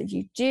practice that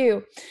you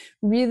do,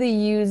 really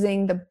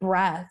using the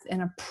breath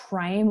in a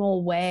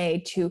primal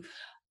way to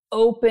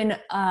open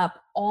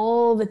up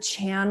all the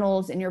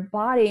channels in your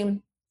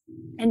body.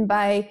 And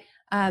by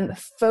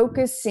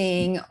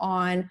focusing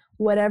on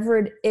whatever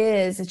it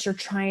is that you're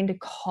trying to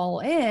call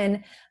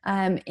in,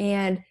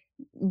 and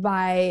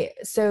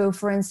so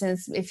for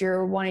instance, if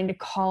you're wanting to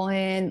call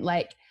in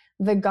like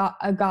a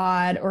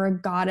god or a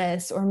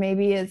goddess, or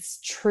maybe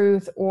it's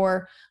truth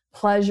or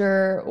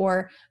pleasure,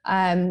 or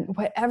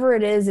whatever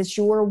it is that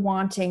you're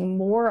wanting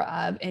more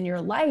of in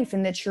your life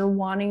and that you're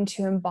wanting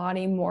to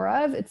embody more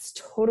of, it's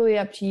totally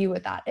up to you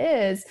what that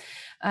is.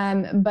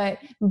 But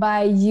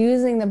by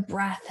using the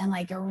breath in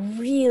like a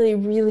really,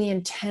 really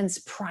intense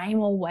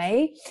primal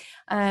way,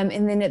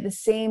 and then at the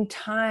same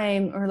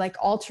time, or like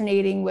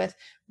alternating with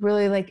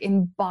really like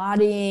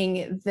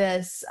embodying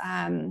this,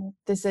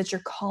 this that you're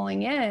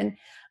calling in,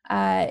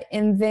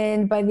 and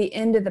then by the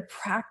end of the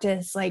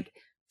practice, like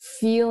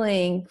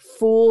feeling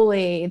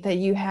fully that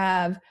you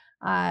have,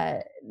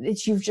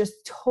 that you've just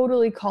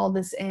totally called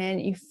this in.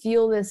 You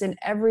feel this in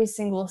every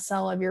single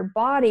cell of your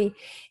body.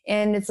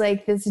 And it's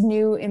like this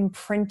new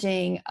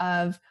imprinting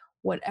of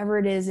whatever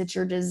it is that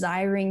you're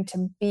desiring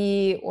to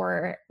be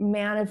or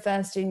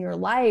manifest in your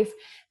life.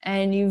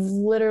 And you've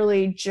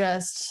literally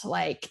just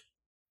like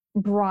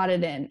brought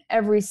it in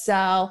every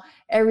cell.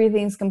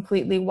 Everything's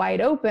completely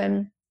wide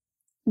open.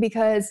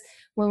 Because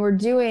when we're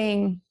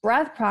doing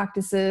breath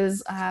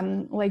practices,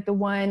 like the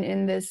one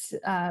in this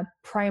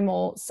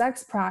primal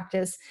sex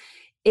practice,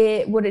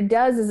 what it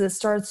does is it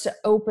starts to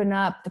open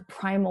up the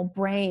primal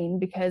brain,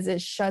 because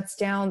it shuts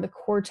down the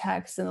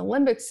cortex and the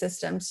limbic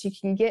system, so you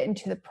can get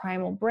into the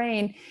primal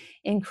brain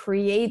and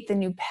create the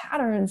new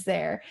patterns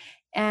there.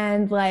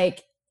 And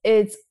like,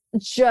 it's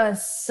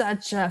just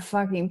such a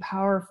fucking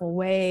powerful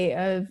way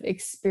of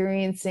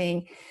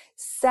experiencing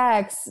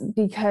sex,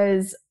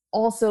 because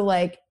also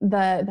like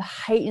the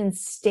heightened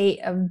state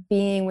of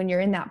being when you're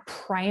in that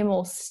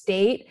primal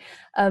state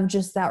of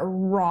just that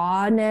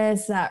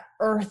rawness, that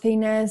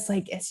earthiness.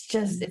 Like it's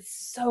just,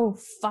 it's so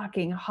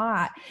fucking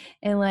hot.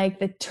 And like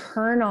the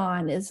turn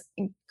on is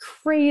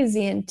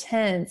crazy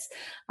intense.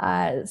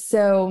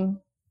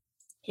 So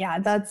yeah,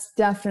 that's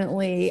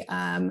definitely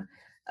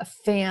a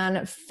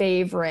fan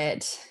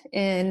favorite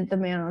in the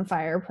Man on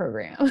Fire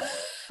program.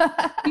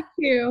 Me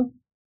too.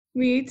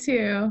 Me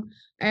too.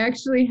 I've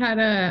had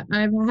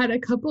a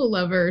couple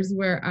lovers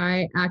where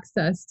I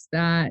accessed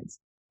that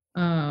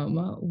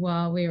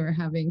while we were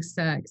having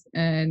sex,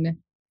 and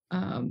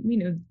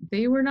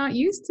they were not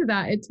used to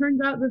that. It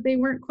turns out that they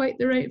weren't quite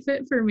the right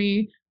fit for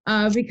me,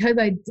 because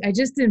I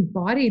just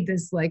embodied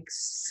this like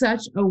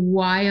such a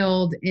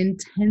wild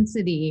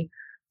intensity,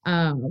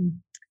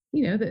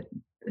 that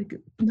like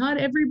not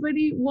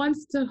everybody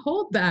wants to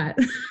hold that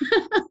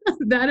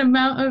that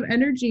amount of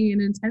energy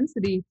and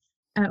intensity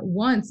at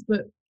once.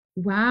 But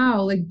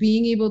wow, like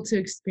being able to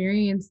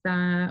experience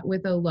that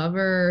with a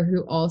lover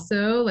who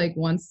also like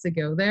wants to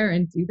go there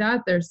and do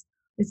that,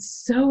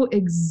 it's so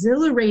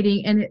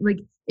exhilarating, and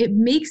it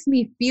makes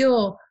me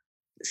feel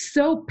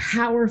so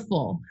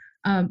powerful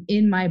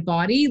in my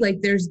body.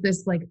 Like there's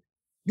this like,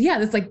 yeah,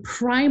 this like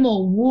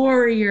primal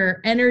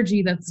warrior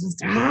energy that's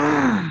just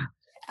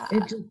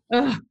it just,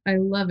 oh, I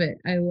love it.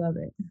 I love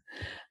it.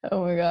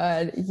 Oh my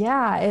God.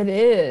 Yeah, it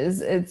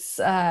is. It's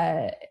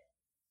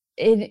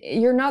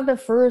you're not the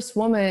first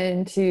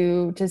woman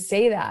to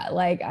say that.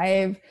 Like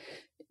I've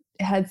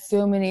had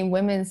so many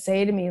women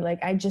say to me,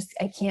 like, I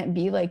can't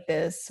be like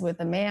this with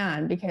a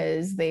man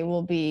because they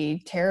will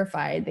be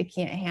terrified. They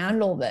can't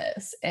handle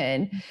this.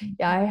 And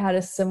yeah, I had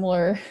a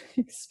similar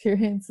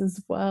experience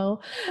as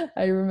well.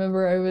 I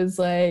remember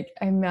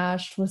I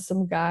matched with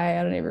some guy.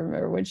 I don't even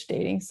remember which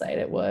dating site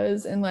it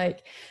was. And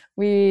like,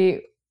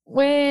 we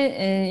went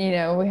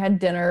and, we had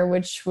dinner,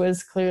 which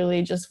was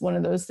clearly just one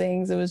of those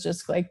things. It was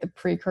just like the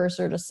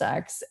precursor to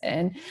sex.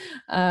 And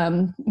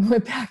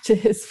went back to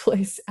his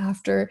place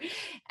after.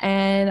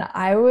 And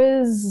I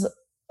was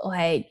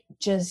like,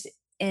 just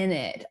in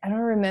it. I don't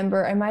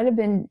remember. I might have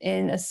been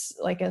in a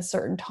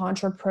certain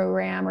Tantra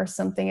program or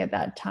something at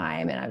that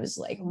time. And I was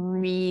like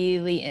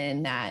really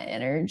in that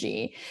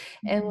energy.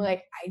 And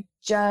like, I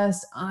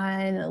just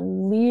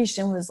unleashed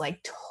and was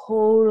like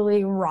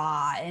totally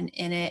raw and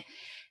in it.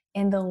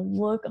 And the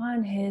look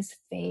on his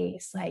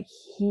face, like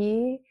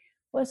he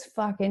was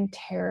fucking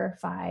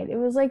terrified. It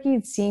was like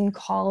he'd seen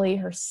Kali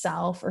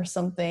herself or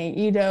something,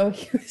 He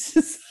was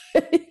just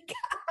like,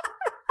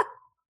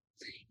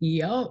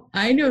 Yup,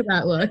 I know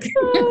that look.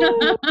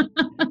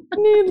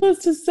 Needless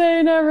to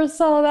say, never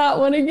saw that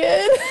one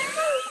again.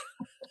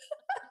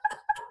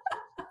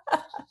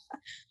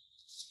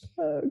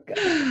 Oh God.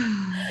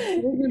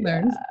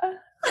 Learned.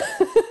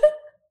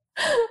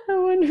 I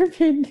wonder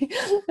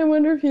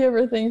if he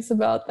ever thinks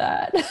about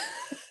that.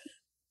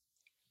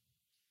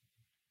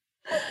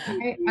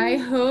 I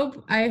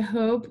hope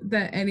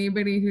that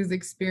anybody who's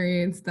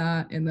experienced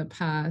that in the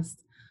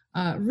past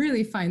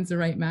really finds the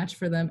right match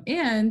for them.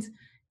 And,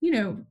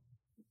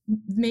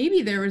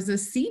 maybe there was a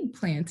seed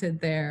planted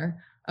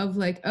there of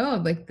like,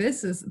 oh, like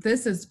this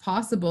is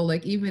possible.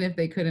 Like, even if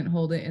they couldn't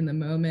hold it in the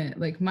moment,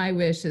 like my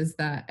wish is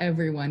that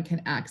everyone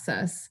can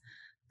access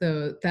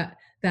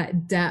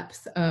that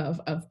depth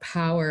of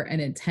power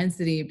and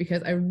intensity,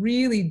 because I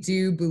really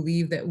do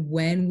believe that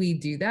when we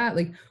do that,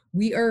 like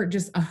we are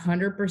just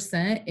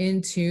 100%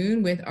 in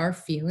tune with our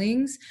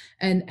feelings,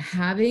 and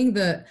having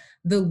the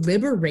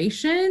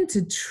liberation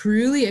to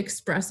truly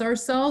express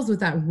ourselves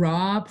with that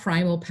raw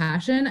primal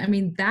passion. I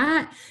mean,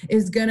 that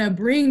is gonna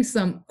bring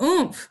some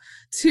oomph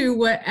to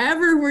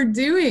whatever we're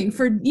doing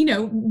for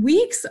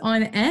weeks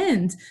on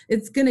end.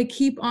 It's gonna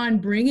keep on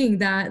bringing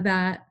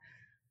that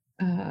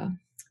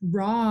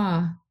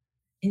raw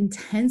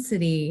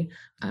intensity,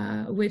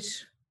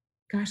 which,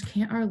 gosh,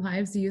 can't our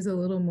lives use a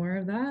little more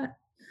of that?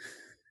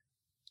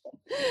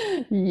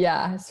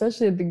 Yeah,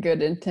 especially the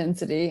good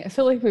intensity. I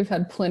feel like we've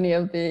had plenty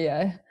of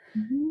the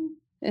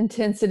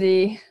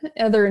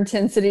other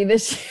intensity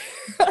this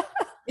year.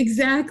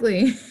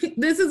 Exactly.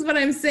 This is what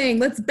I'm saying.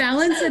 Let's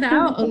balance it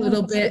out a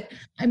little bit.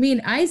 I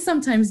mean, I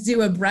sometimes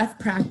do a breath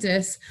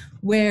practice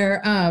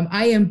where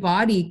I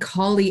embody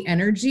Kali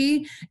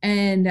energy,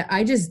 and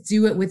I just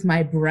do it with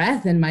my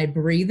breath and my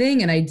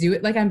breathing, and I do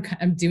it like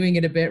I'm doing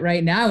it a bit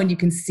right now, and you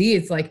can see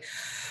it's like,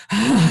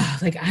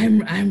 like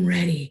I'm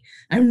ready.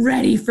 I'm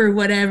ready for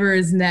whatever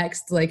is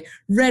next, like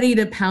ready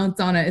to pounce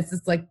on it. It's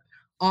just like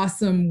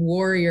awesome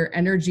warrior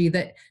energy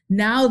that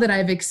now that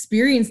I've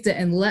experienced it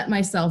and let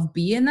myself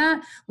be in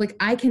that, like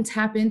I can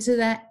tap into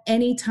that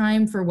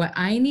anytime for what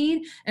I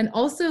need. And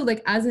also,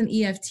 like as an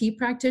EFT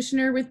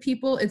practitioner with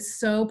people, it's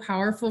so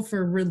powerful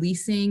for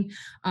releasing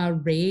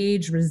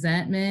rage,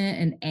 resentment,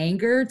 and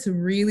anger, to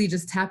really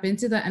just tap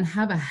into that and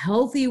have a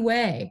healthy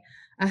way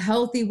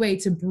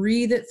to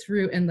breathe it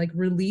through and like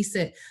release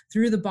it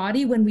through the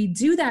body. When we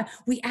do that,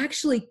 we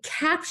actually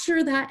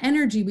capture that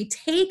energy. We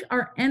take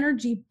our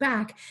energy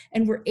back,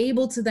 and we're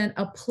able to then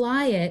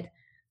apply it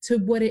to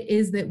what it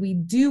is that we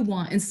do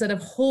want, instead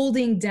of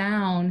holding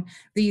down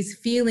these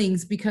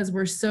feelings because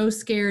we're so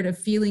scared of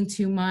feeling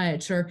too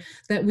much, or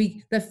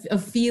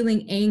of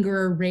feeling anger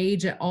or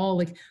rage at all.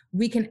 Like,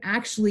 we can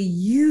actually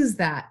use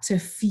that to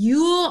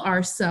fuel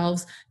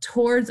ourselves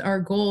towards our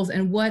goals.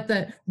 And what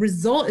the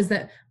result is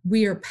that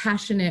we are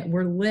passionate,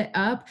 we're lit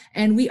up,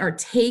 and we are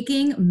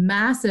taking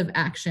massive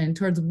action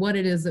towards what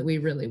it is that we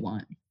really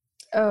want.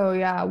 Oh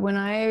yeah. When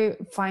I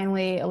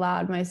finally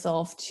allowed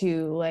myself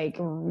to like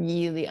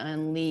really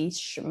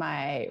unleash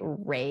my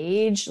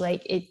rage,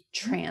 like it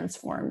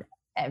transformed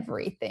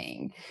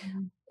everything.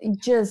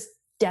 Just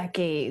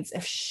decades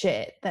of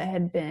shit that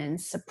had been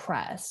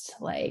suppressed,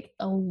 like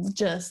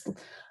just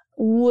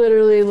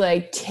literally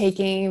like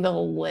taking the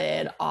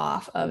lid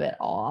off of it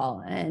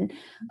all. And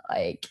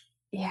like,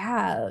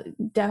 yeah,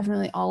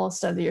 definitely all the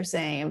stuff that you're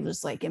saying of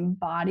just like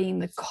embodying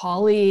the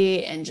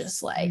Kali and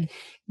just like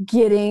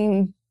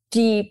getting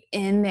deep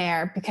in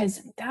there,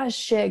 because that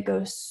shit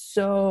goes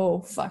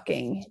so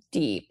fucking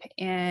deep.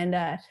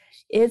 And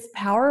it's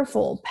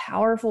powerful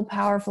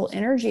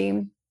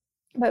energy.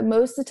 But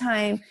most of the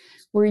time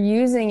we're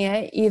using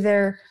it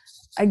either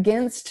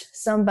against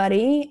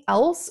somebody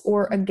else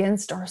or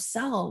against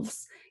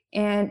ourselves.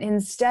 And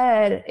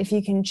instead, if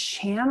you can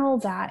channel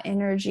that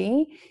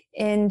energy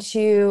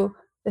into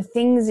the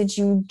things that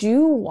you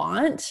do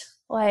want,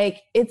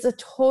 like it's a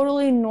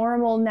totally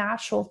normal,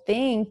 natural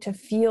thing to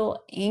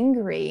feel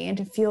angry and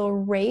to feel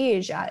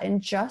rage at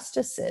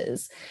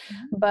injustices.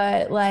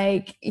 But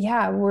like,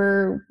 yeah,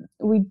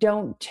 we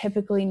don't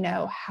typically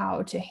know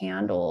how to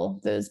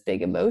handle those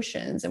big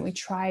emotions, and we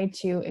try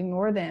to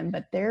ignore them,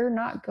 but they're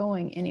not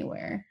going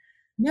anywhere.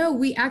 No,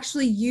 we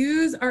actually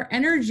use our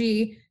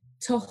energy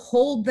to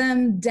hold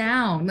them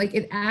down. Like,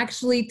 it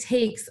actually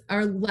takes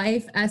our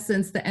life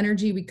essence, the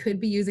energy we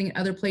could be using in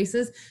other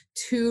places,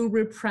 to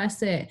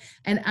repress it.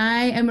 And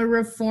I am a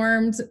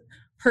reformed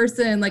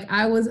person. Like,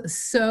 I was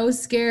so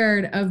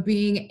scared of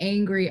being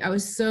angry. I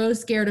was so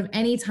scared of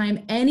any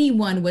time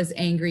anyone was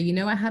angry. You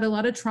know, I had a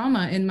lot of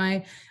trauma in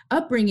my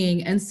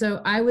upbringing, and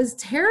so I was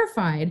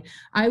terrified.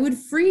 I would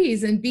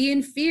freeze and be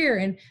in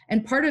fear,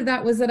 and part of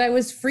that was that I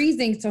was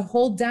freezing to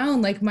hold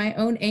down like my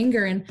own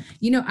anger. And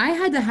you know, I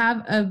had to have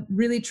a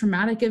really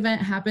traumatic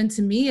event happen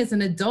to me as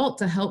an adult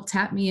to help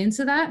tap me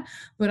into that.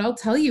 But I'll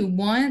tell you,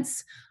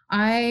 once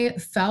I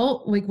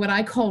felt like what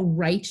I call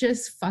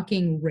righteous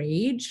fucking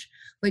rage,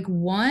 like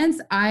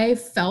once I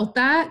felt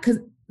that, because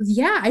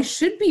yeah, I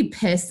should be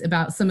pissed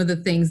about some of the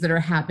things that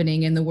are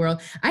happening in the world.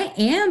 I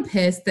am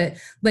pissed that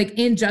like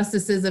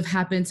injustices have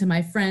happened to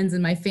my friends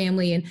and my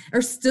family and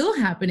are still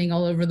happening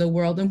all over the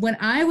world. And when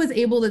I was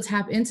able to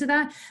tap into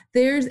that,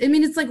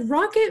 it's like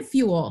rocket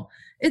fuel.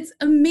 It's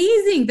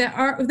amazing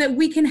that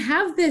we can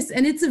have this,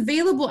 and it's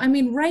available. I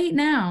mean, right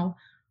now,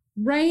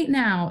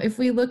 if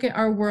we look at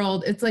our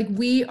world, it's like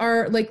we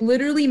are like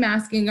literally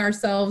masking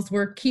ourselves.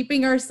 We're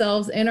keeping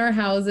ourselves in our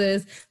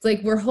houses. It's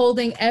like we're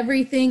holding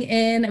everything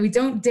in. We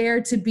don't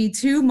dare to be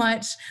too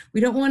much.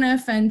 We don't want to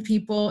offend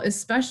people,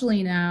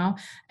 especially now.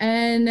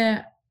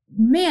 And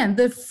man,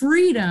 the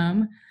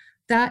freedom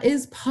that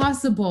is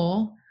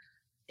possible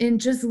in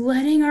just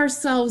letting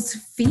ourselves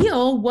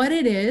feel what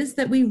it is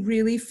that we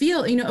really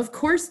feel. You know, of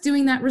course,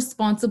 doing that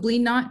responsibly,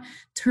 not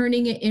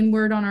turning it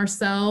inward on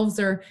ourselves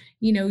or,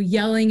 you know,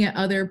 yelling at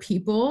other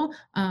people,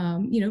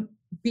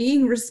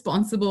 being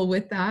responsible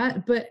with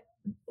that. But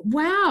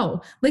wow,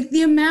 like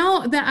the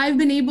amount that I've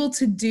been able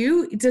to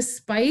do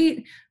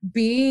despite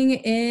being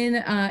in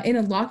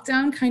a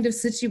lockdown kind of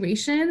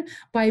situation,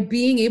 by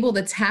being able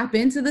to tap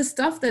into the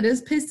stuff that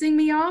is pissing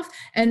me off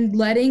and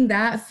letting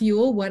that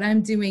fuel what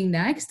I'm doing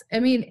next. I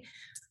mean,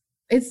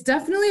 it's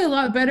definitely a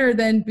lot better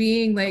than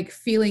being like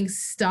feeling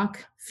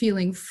stuck,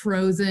 feeling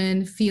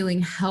frozen,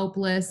 feeling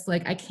helpless,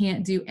 like I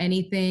can't do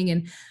anything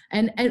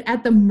and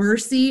at the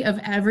mercy of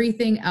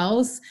everything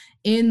else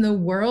in the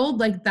world.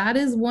 Like, that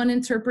is one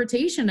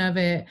interpretation of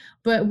it.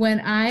 But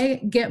when I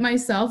get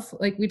myself,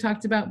 like we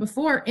talked about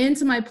before,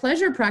 into my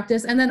pleasure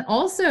practice, and then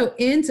also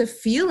into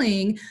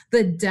feeling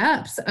the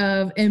depths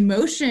of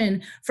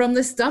emotion from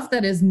the stuff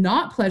that is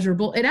not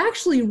pleasurable, it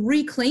actually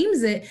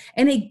reclaims it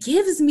and it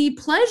gives me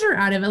pleasure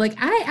out of it. Like,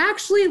 I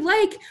actually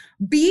like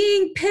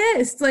being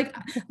pissed. Like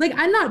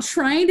I'm not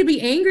trying to be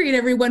angry at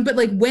everyone, but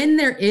like when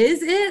there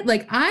is it,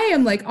 like I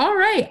am like, all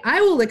right,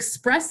 I will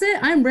express it.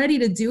 I'm ready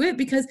to do it,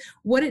 because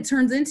what it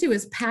turns into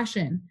is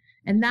passion,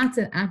 and that's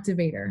an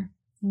activator.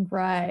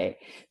 Right.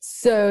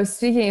 So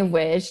speaking of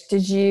which,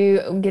 did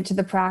you get to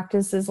the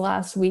practices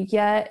last week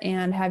yet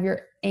and have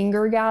your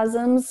anger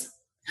orgasms?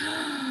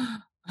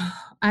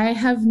 I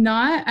have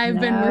not. I've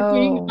been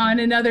working on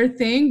another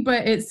thing,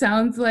 but it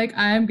sounds like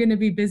I'm going to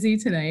be busy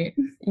tonight.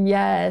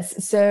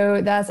 Yes.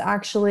 So that's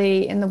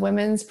actually in the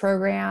women's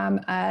program.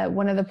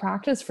 One of the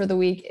practice for the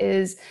week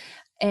is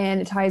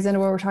And it ties into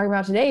what we're talking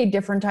about today,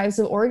 different types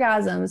of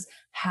orgasms,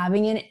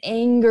 having an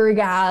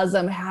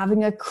anger-gasm,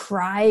 having a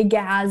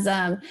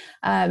cry-gasm,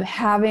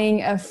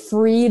 having a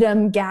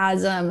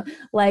freedom-gasm,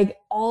 like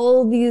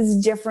all these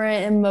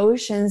different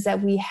emotions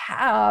that we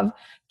have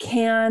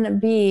can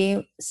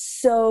be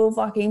so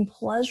fucking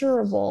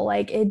pleasurable.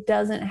 Like it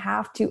doesn't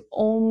have to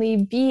only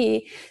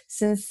be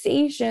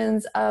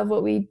sensations of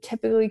what we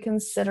typically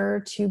consider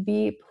to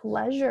be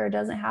pleasure. It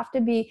doesn't have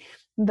to be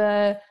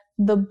the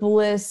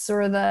bliss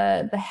or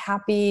the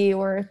happy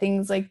or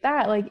things like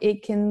that. Like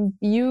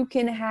you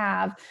can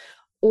have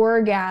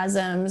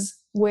orgasms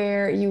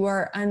where you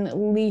are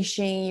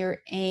unleashing your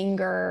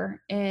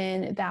anger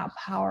in that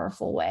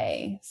powerful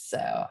way.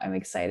 So I'm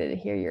excited to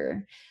hear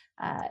your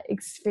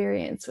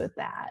experience with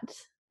that.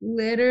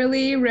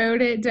 Literally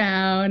wrote it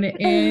down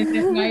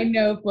in my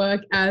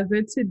notebook as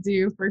a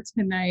to-do for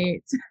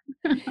tonight.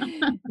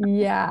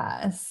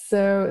 Yeah,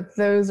 so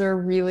those are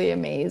really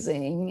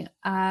amazing.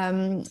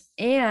 And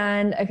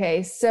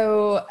okay,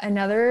 so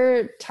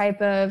another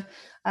type of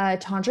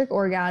tantric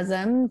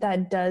orgasm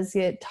that does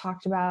get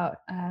talked about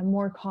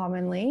more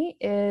commonly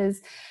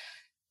is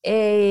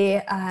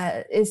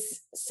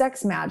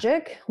sex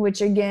magic,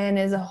 which again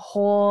is a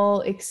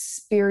whole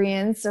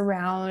experience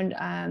around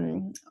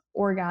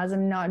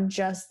orgasm, not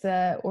just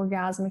the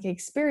orgasmic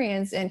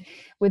experience. And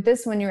with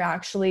this one, you're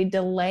actually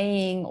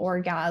delaying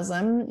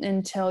orgasm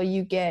until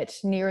you get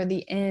near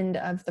the end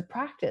of the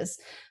practice.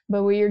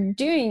 But what you're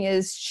doing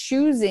is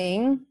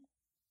choosing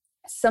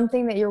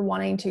something that you're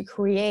wanting to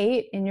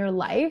create in your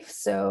life.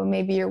 So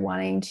maybe you're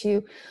wanting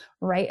to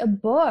write a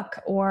book,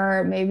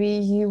 or maybe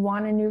you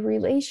want a new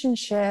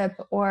relationship,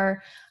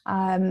 or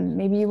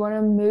maybe you want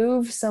to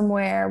move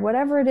somewhere,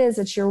 whatever it is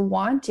that you're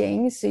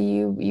wanting. So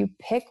you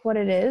pick what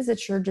it is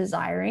that you're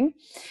desiring.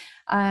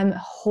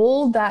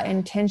 Hold that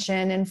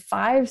intention in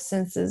 5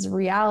 senses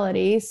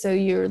reality. So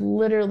you're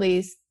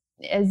literally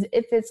as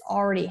if it's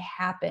already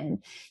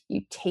happened.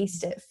 You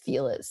taste it,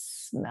 feel it,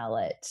 smell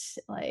it,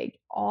 like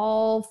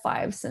all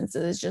 5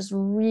 senses, just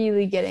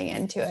really getting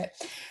into it.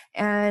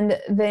 And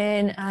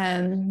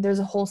then there's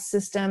a whole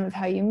system of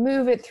how you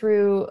move it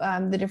through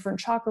the different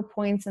chakra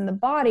points in the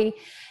body.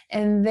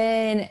 And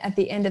then at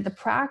the end of the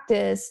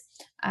practice,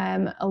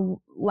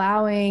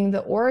 allowing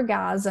the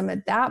orgasm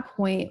at that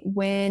point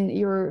when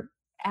you're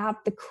at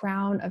the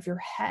crown of your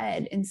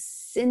head, and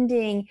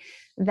sending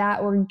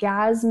that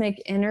orgasmic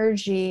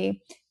energy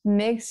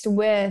mixed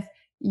with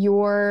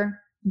your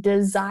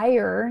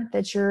desire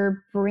that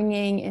you're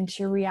bringing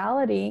into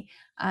reality,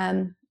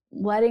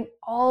 letting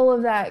all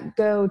of that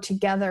go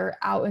together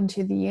out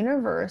into the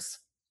universe,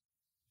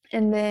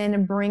 and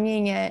then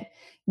bringing it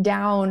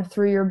down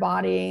through your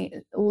body,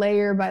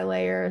 layer by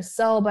layer,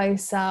 cell by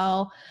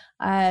cell.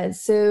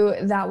 So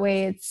that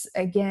way it's,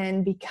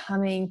 again,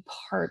 becoming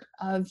part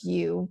of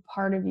you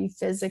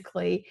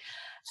physically.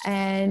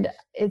 And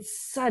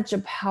it's such a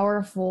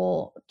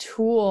powerful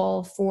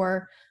tool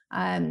for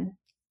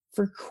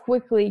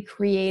quickly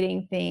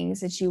creating things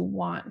that you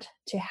want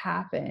to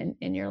happen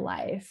in your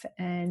life.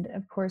 And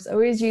of course,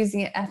 always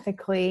using it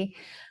ethically,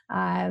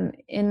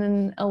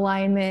 in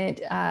alignment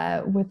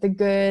with the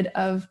good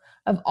of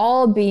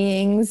all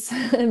beings,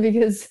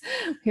 because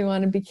we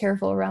want to be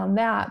careful around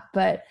that.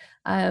 But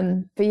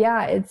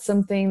yeah, it's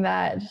something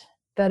that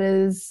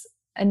is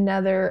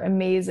another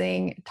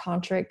amazing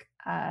tantric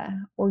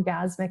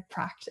orgasmic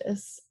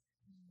practice.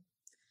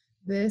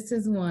 This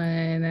is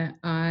one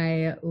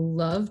I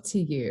love to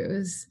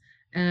use,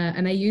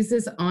 and I use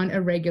this on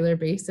a regular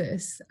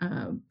basis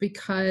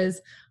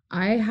because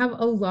I have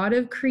a lot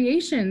of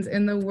creations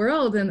in the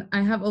world, and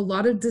I have a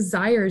lot of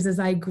desires as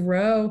I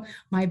grow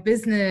my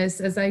business,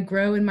 as I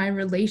grow in my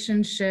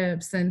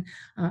relationships, and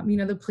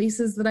the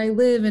places that I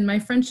live and my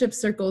friendship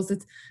circles.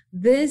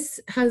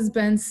 This has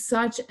been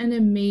such an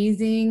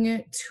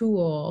amazing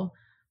tool.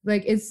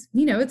 Like it's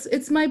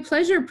my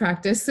pleasure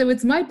practice, so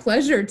it's my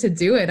pleasure to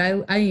do it.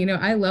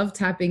 I love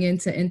tapping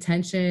into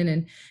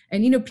intention,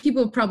 and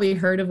people have probably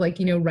heard of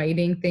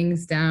writing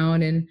things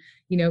down and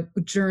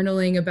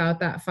journaling about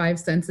that 5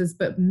 senses.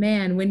 But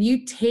man, when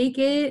you take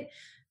it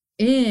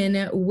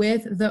in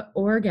with the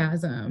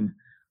orgasm,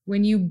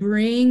 when you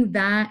bring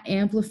that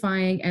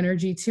amplifying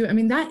energy to,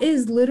 that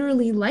is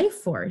literally life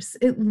force.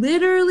 It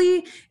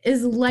literally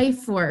is life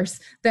force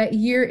that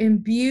you're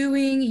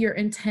imbuing your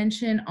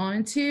intention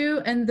onto.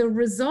 And the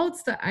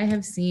results that I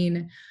have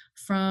seen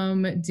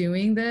from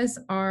doing this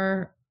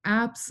are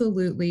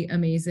absolutely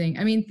amazing.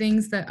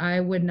 Things that I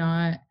would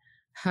not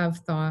have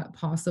thought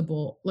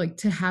possible,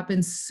 to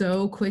happen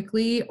so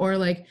quickly, or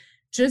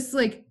just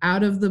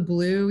out of the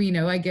blue,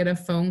 I get a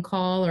phone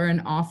call or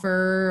an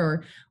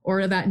offer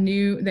or the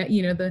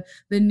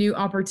new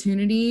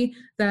opportunity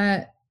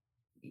that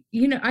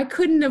I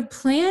couldn't have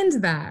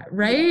planned that,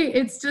 right?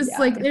 Yeah. It's just Yeah.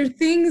 like there are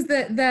things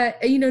that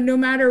no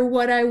matter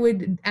what I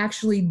would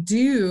actually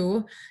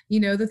do,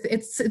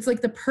 it's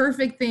like the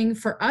perfect thing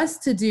for us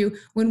to do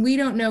when we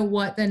don't know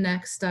what the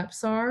next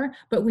steps are,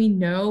 but we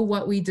know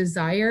what we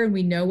desire and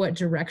we know what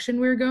direction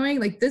we're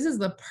going. Like this is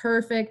the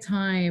perfect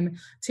time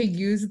to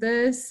use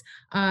this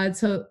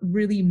to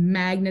really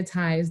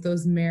magnetize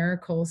those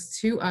miracles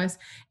to us,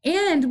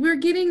 and we're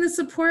getting the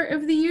support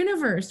of the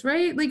universe,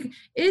 right? Like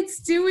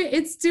it's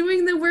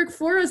doing the work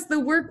for us. The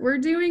work we're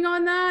doing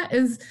on that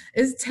is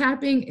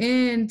tapping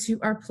into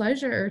our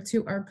pleasure,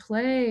 to our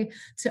play,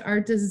 to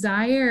our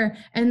desire.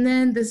 And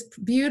then this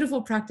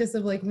beautiful practice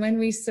of like when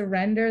we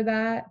surrender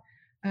that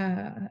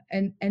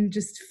and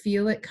just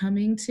feel it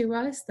coming to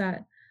us,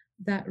 that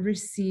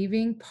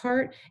receiving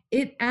part,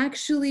 it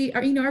actually,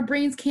 our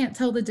brains can't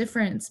tell the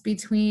difference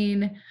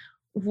between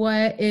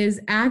what is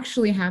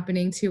actually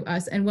happening to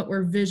us and what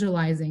we're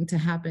visualizing to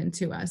happen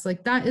to us.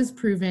 Like that is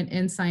proven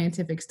in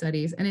scientific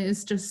studies. And it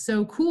is just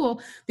so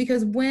cool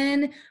because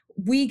when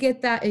we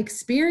get that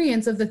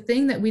experience of the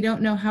thing that we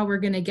don't know how we're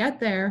going to get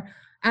there,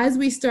 as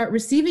we start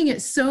receiving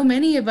it, so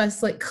many of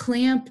us like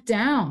clamp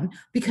down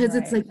because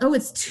it's like, oh,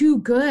 it's too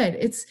good.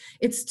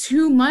 It's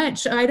too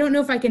much. I don't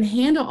know if I can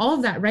handle all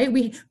of that,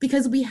 right?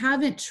 Because we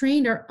haven't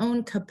trained our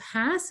own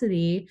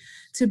capacity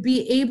to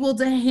be able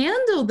to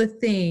handle the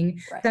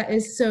thing that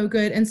is so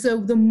good. And so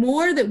the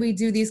more that we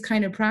do these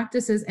kind of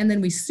practices and then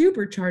we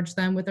supercharge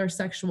them with our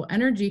sexual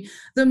energy,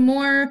 the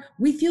more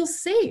we feel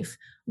safe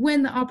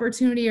when the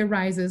opportunity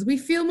arises. We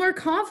feel more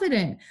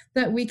confident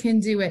that we can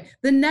do it.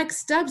 The next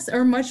steps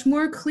are much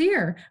more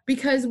clear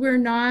because we're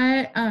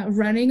not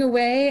running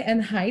away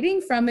and hiding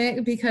from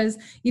it because,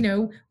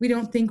 we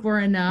don't think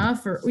we're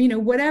enough or,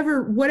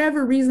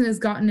 whatever reason has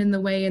gotten in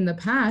the way in the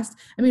past.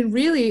 I mean,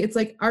 really, it's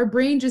like our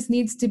brain just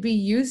needs to be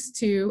used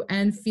to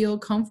and feel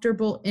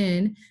comfortable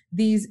in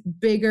these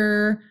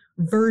bigger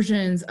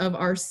versions of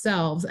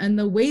ourselves. And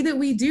the way that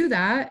we do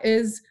that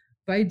is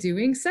by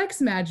doing sex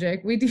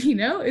magic. We do,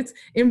 it's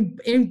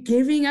in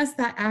giving us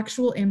that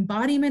actual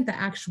embodiment, the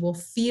actual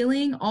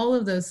feeling, all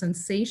of those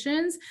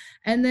sensations.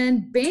 And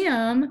then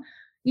bam,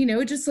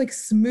 it just like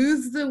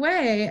smooths the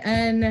way.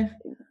 And,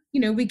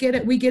 we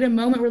get a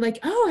moment where like,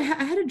 oh,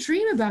 I had a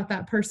dream about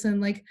that person.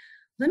 Like,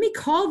 let me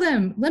call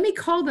them,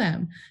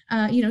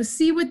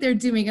 see what they're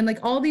doing. And like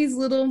all these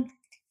little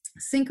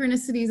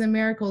synchronicities and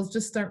miracles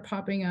just start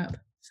popping up.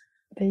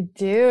 They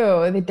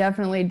do. They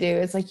definitely do.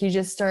 It's like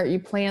you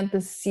plant the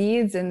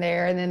seeds in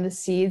there and then the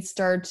seeds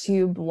start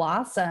to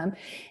blossom.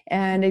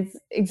 And it's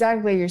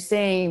exactly what you're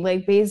saying.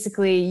 Like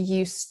basically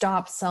you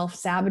stop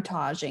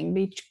self-sabotaging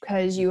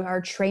because you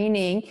are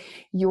training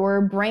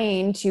your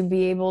brain to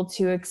be able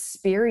to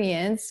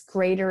experience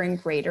greater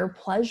and greater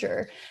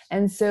pleasure.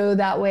 And so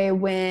that way,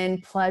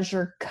 when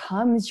pleasure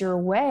comes your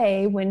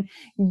way, when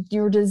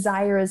your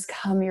desires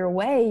come your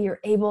way,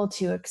 you're able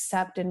to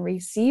accept and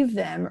receive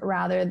them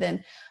rather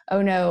than,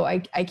 oh no, I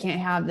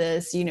can't have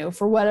this,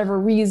 for whatever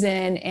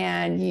reason.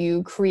 And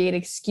you create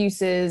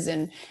excuses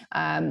and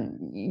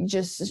you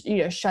just,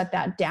 shut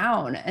that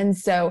down. And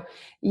so,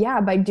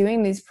 by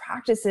doing these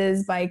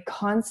practices, by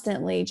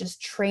constantly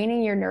just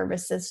training your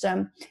nervous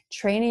system,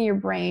 training your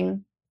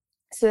brain,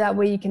 so that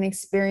way you can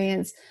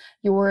experience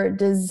your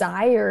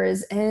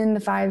desires in the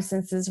five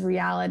senses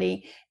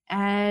reality.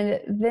 And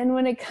then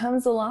when it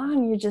comes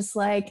along, you're just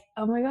like,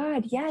 oh my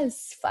God,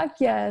 yes, fuck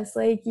yes.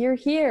 Like you're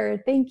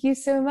here. Thank you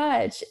so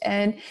much.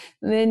 And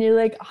then you're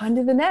like, on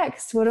to the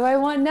next. What do I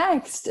want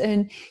next?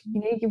 And,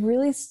 you can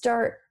really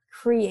start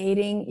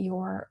creating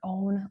your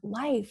own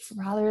life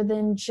rather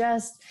than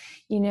just,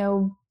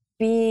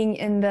 being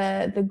in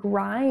the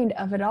grind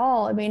of it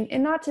all. I mean,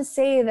 and not to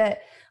say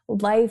that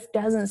life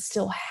doesn't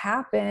still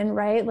happen,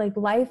 right? Like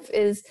life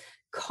is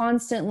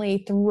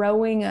constantly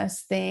throwing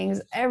us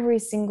things every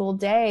single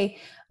day,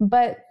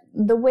 but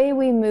the way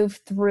we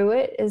move through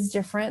it is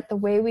different. The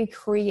way we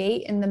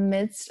create in the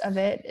midst of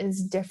it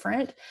is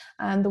different.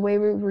 The way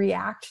we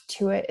react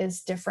to it is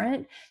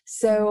different.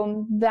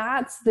 So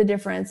that's the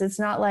difference. It's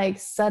not like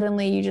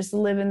suddenly you just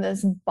live in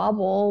this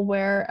bubble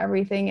where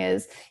everything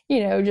is,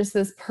 just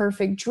this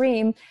perfect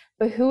dream.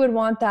 But who would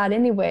want that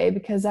anyway?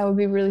 Because that would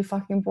be really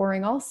fucking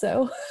boring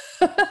also.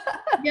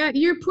 Yeah,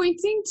 you're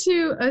pointing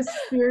to a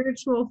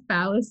spiritual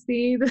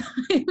fallacy that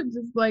I would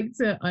just like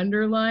to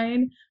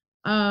underline.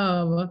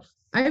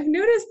 I've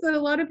noticed that a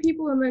lot of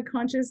people in the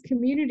conscious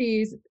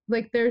communities,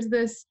 like there's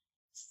this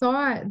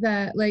thought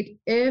that like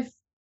if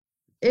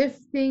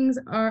things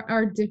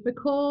are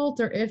difficult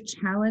or if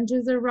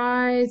challenges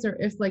arise or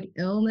if like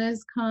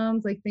illness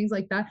comes, like things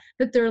like that,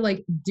 that they're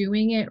like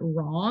doing it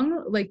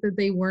wrong, like that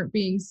they weren't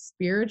being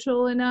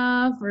spiritual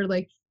enough or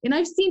like, and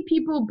I've seen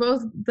people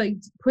both like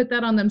put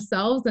that on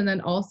themselves and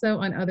then also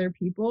on other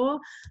people.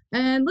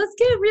 And let's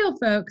get real,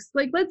 folks.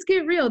 Like, let's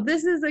get real.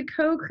 This is a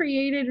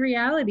co-created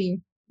reality.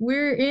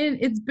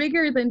 It's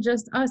bigger than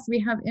just us. We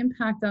have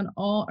impact on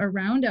all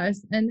around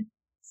us and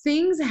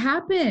things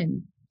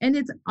happen. And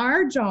it's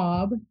our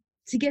job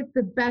to get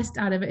the best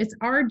out of it. It's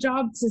our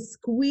job to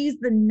squeeze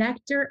the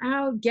nectar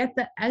out, get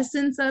the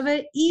essence of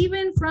it,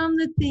 even from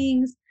the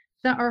things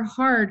that are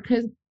hard.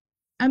 Because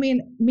I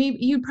mean, maybe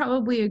you'd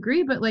probably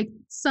agree, but like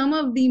some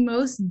of the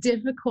most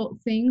difficult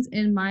things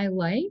in my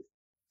life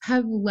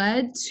have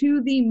led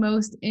to the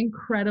most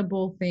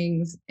incredible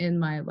things in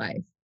my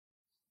life.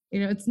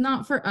 It's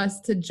not for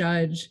us to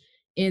judge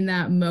in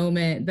that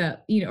moment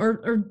that,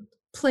 or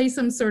play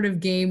some sort of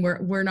game where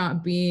we're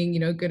not being,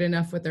 good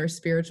enough with our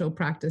spiritual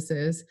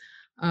practices.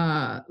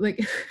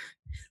 Like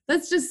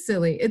that's just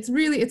silly.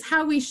 It's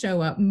how we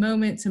show up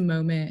moment to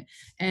moment,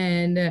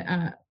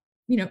 and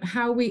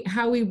how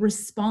we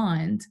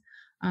respond,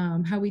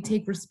 how we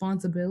take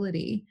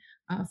responsibility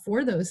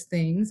for those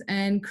things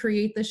and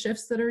create the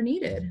shifts that are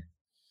needed.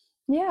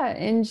 Yeah,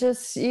 and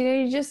just,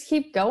 you just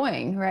keep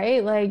going,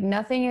 right? Like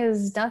nothing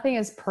is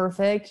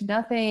perfect.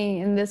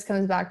 Nothing, and this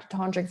comes back to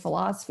tantric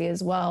philosophy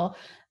as well,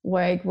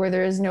 like where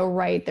there is no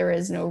right, there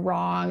is no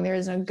wrong, there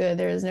is no good,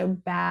 there is no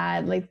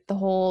bad, like the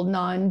whole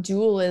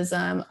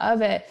non-dualism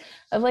of it,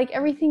 of like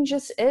everything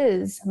just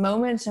is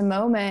moment to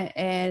moment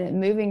and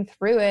moving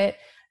through it.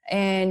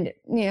 And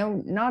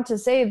not to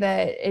say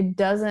that it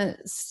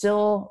doesn't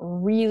still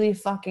really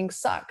fucking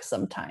suck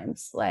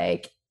sometimes,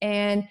 like,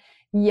 and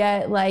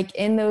yet like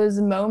in those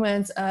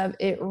moments of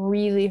it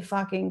really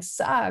fucking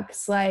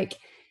sucks, like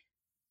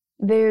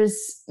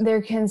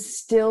there can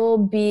still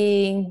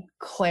be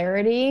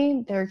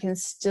clarity, there can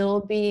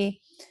still be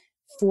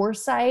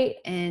foresight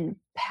and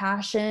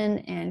passion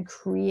and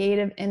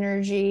creative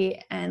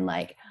energy and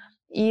like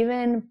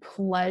even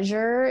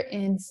pleasure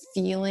in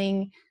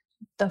feeling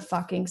the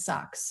fucking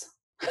sucks.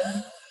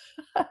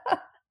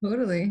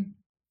 Totally.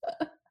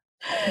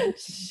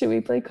 Should we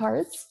play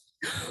cards?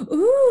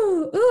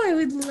 Ooh, I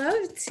would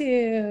love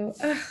to.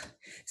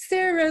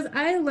 Sarah Rose,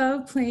 I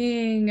love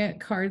playing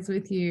cards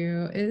with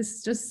you.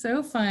 It's just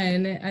so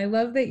fun. I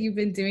love that you've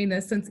been doing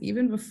this since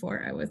even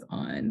before I was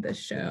on the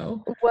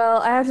show.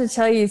 Well, I have to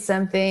tell you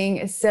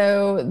something.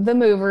 So the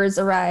movers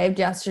arrived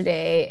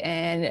yesterday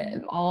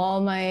and all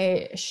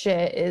my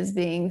shit is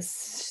being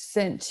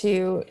sent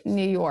to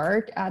New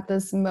York at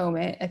this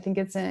moment. I think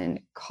it's in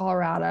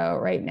Colorado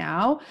right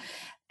now.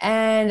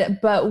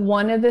 But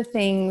one of the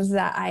things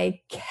that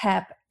I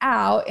kept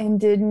out and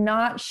did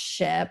not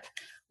ship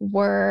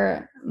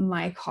were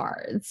my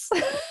cards.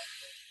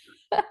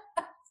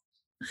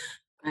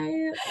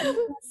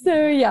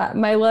 So yeah,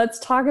 my Let's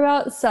Talk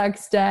About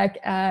Sex deck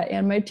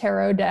and my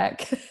tarot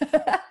deck.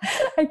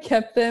 I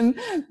kept them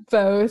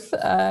both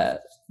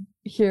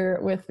here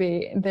with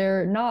me.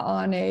 They're not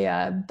on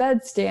a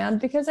bedstand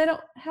because I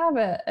don't have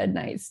a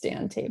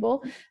nightstand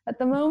table at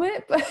the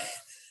moment, but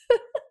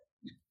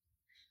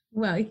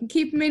well, you can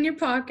keep them in your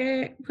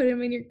pocket, put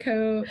them in your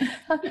coat.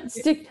 I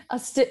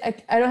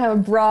don't have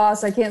a bra,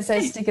 so I can't say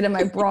I stick it in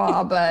my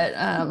bra, but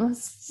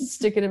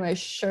stick it in my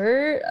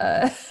shirt.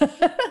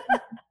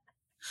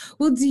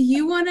 Well, do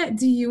you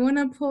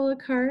wanna pull a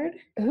card?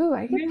 Ooh,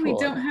 I could pull. We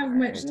don't have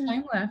much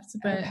time left,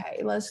 but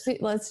okay,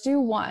 let's do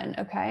one.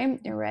 Okay,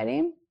 you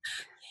ready?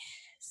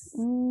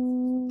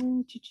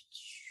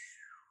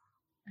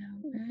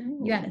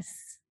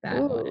 Yes,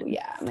 that one.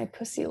 Yeah, my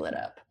pussy lit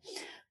up.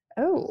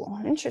 Oh,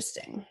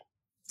 interesting.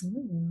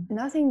 Ooh.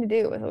 Nothing to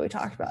do with what we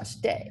talked about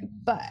today,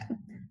 but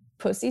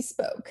pussy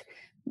spoke.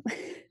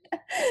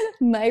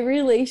 My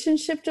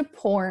relationship to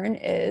porn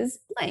is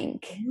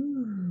blank.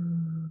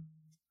 Ooh.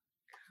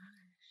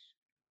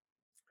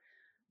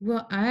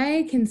 Well,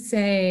 I can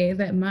say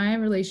that my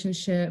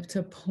relationship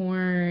to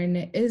porn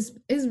is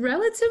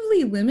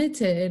relatively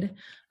limited.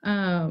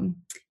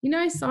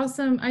 I saw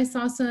some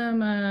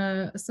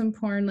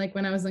porn like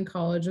when I was in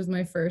college was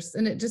my first,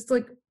 and it just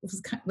like was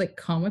kind of like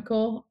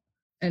comical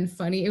and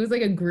funny. It was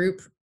like a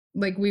group,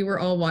 like we were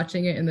all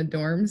watching it in the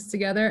dorms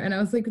together, and I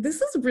was like,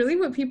 this is really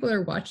what people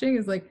are watching,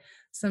 is like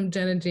some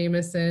Jenna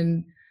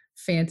Jameson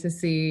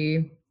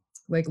fantasy,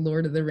 like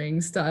Lord of the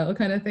Rings style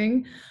kind of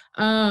thing.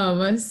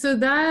 So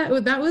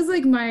that was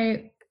like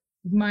my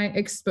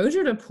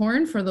exposure to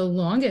porn for the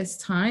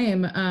longest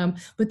time.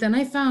 But then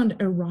I found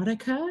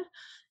erotica,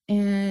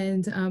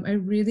 and I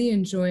really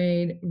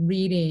enjoyed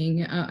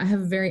reading. I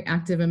have a very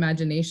active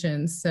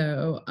imagination,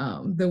 so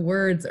the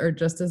words are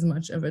just as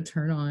much of a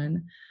turn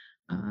on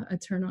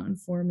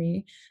for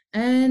me.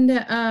 And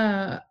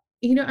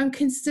I'm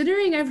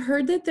considering. I've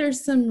heard that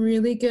there's some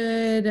really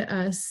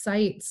good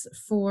sites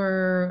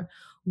for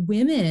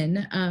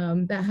women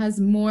that has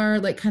more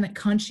like kind of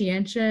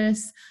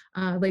conscientious,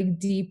 like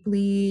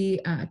deeply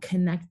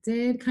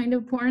connected kind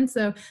of porn.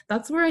 So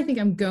that's where I think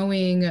I'm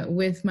going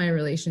with my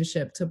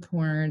relationship to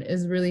porn,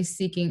 is really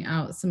seeking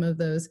out some of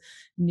those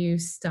new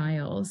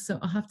styles. So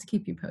I'll have to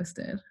keep you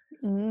posted.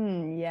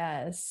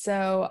 Yes.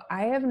 So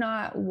I have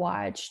not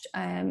watched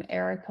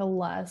Erica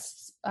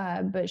Lust's,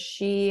 but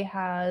she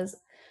has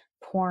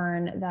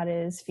porn that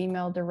is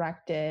female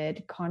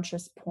directed,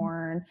 conscious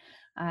porn.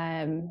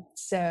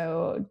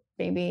 So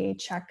maybe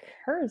check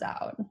hers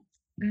out.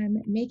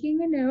 I'm making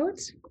a note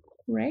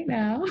right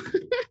now.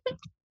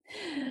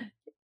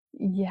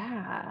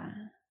 Yeah.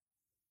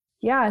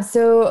 Yeah,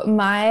 so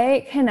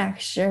my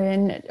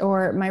connection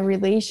or my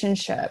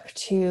relationship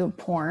to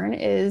porn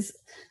is,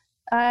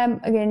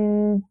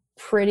 again,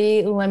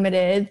 pretty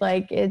limited.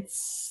 Like,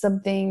 it's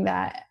something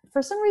that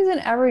for some reason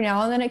every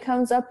now and then it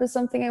comes up as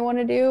something I want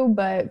to do,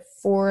 but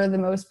for the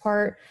most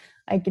part,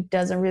 like, it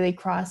doesn't really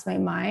cross my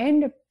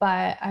mind.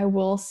 But I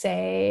will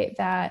say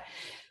that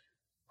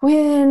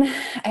when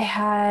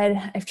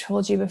I've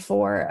told you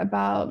before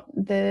about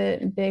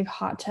the big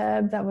hot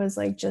tub that was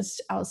like just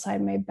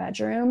outside my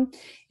bedroom,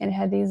 and it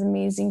had these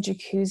amazing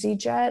jacuzzi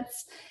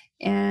jets.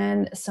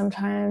 And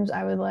sometimes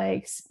I would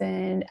like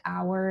spend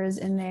hours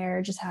in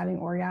there just having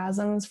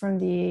orgasms from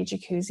the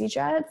jacuzzi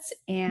jets,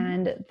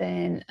 and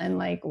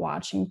like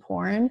watching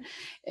porn.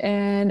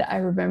 And I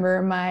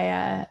remember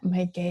my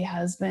gay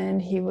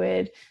husband,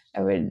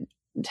 I would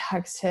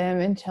text him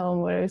and tell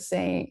him what I was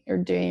saying or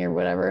doing or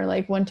whatever.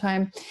 Like one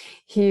time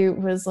he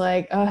was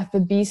like, "Oh,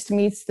 the beast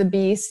meets the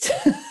beast."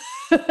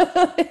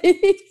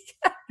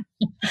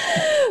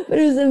 But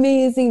it was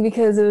amazing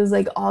because it was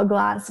like all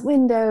glass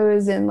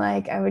windows, and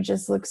like I would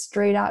just look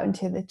straight out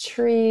into the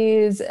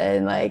trees,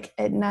 and like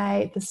at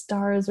night the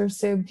stars were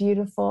so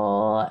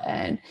beautiful.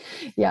 And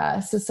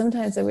yeah, so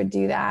sometimes I would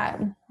do that,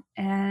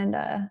 and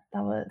that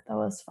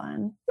was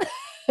fun.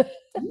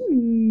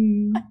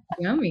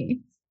 Yummy.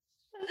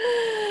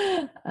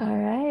 All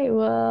right,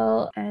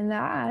 well, and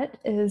that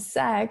is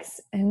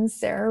Sex and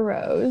Sarah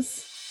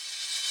Rose.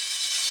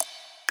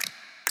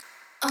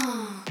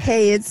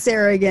 Hey, it's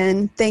Sarah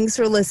again. Thanks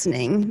for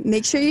listening.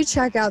 Make sure you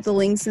check out the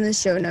links in the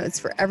show notes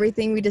for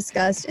everything we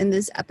discussed in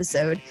this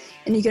episode,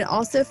 and you can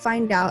also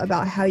find out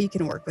about how you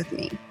can work with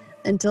me.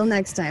 Until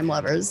next time,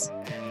 lovers.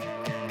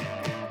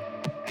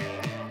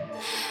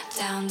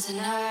 Down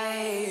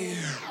tonight.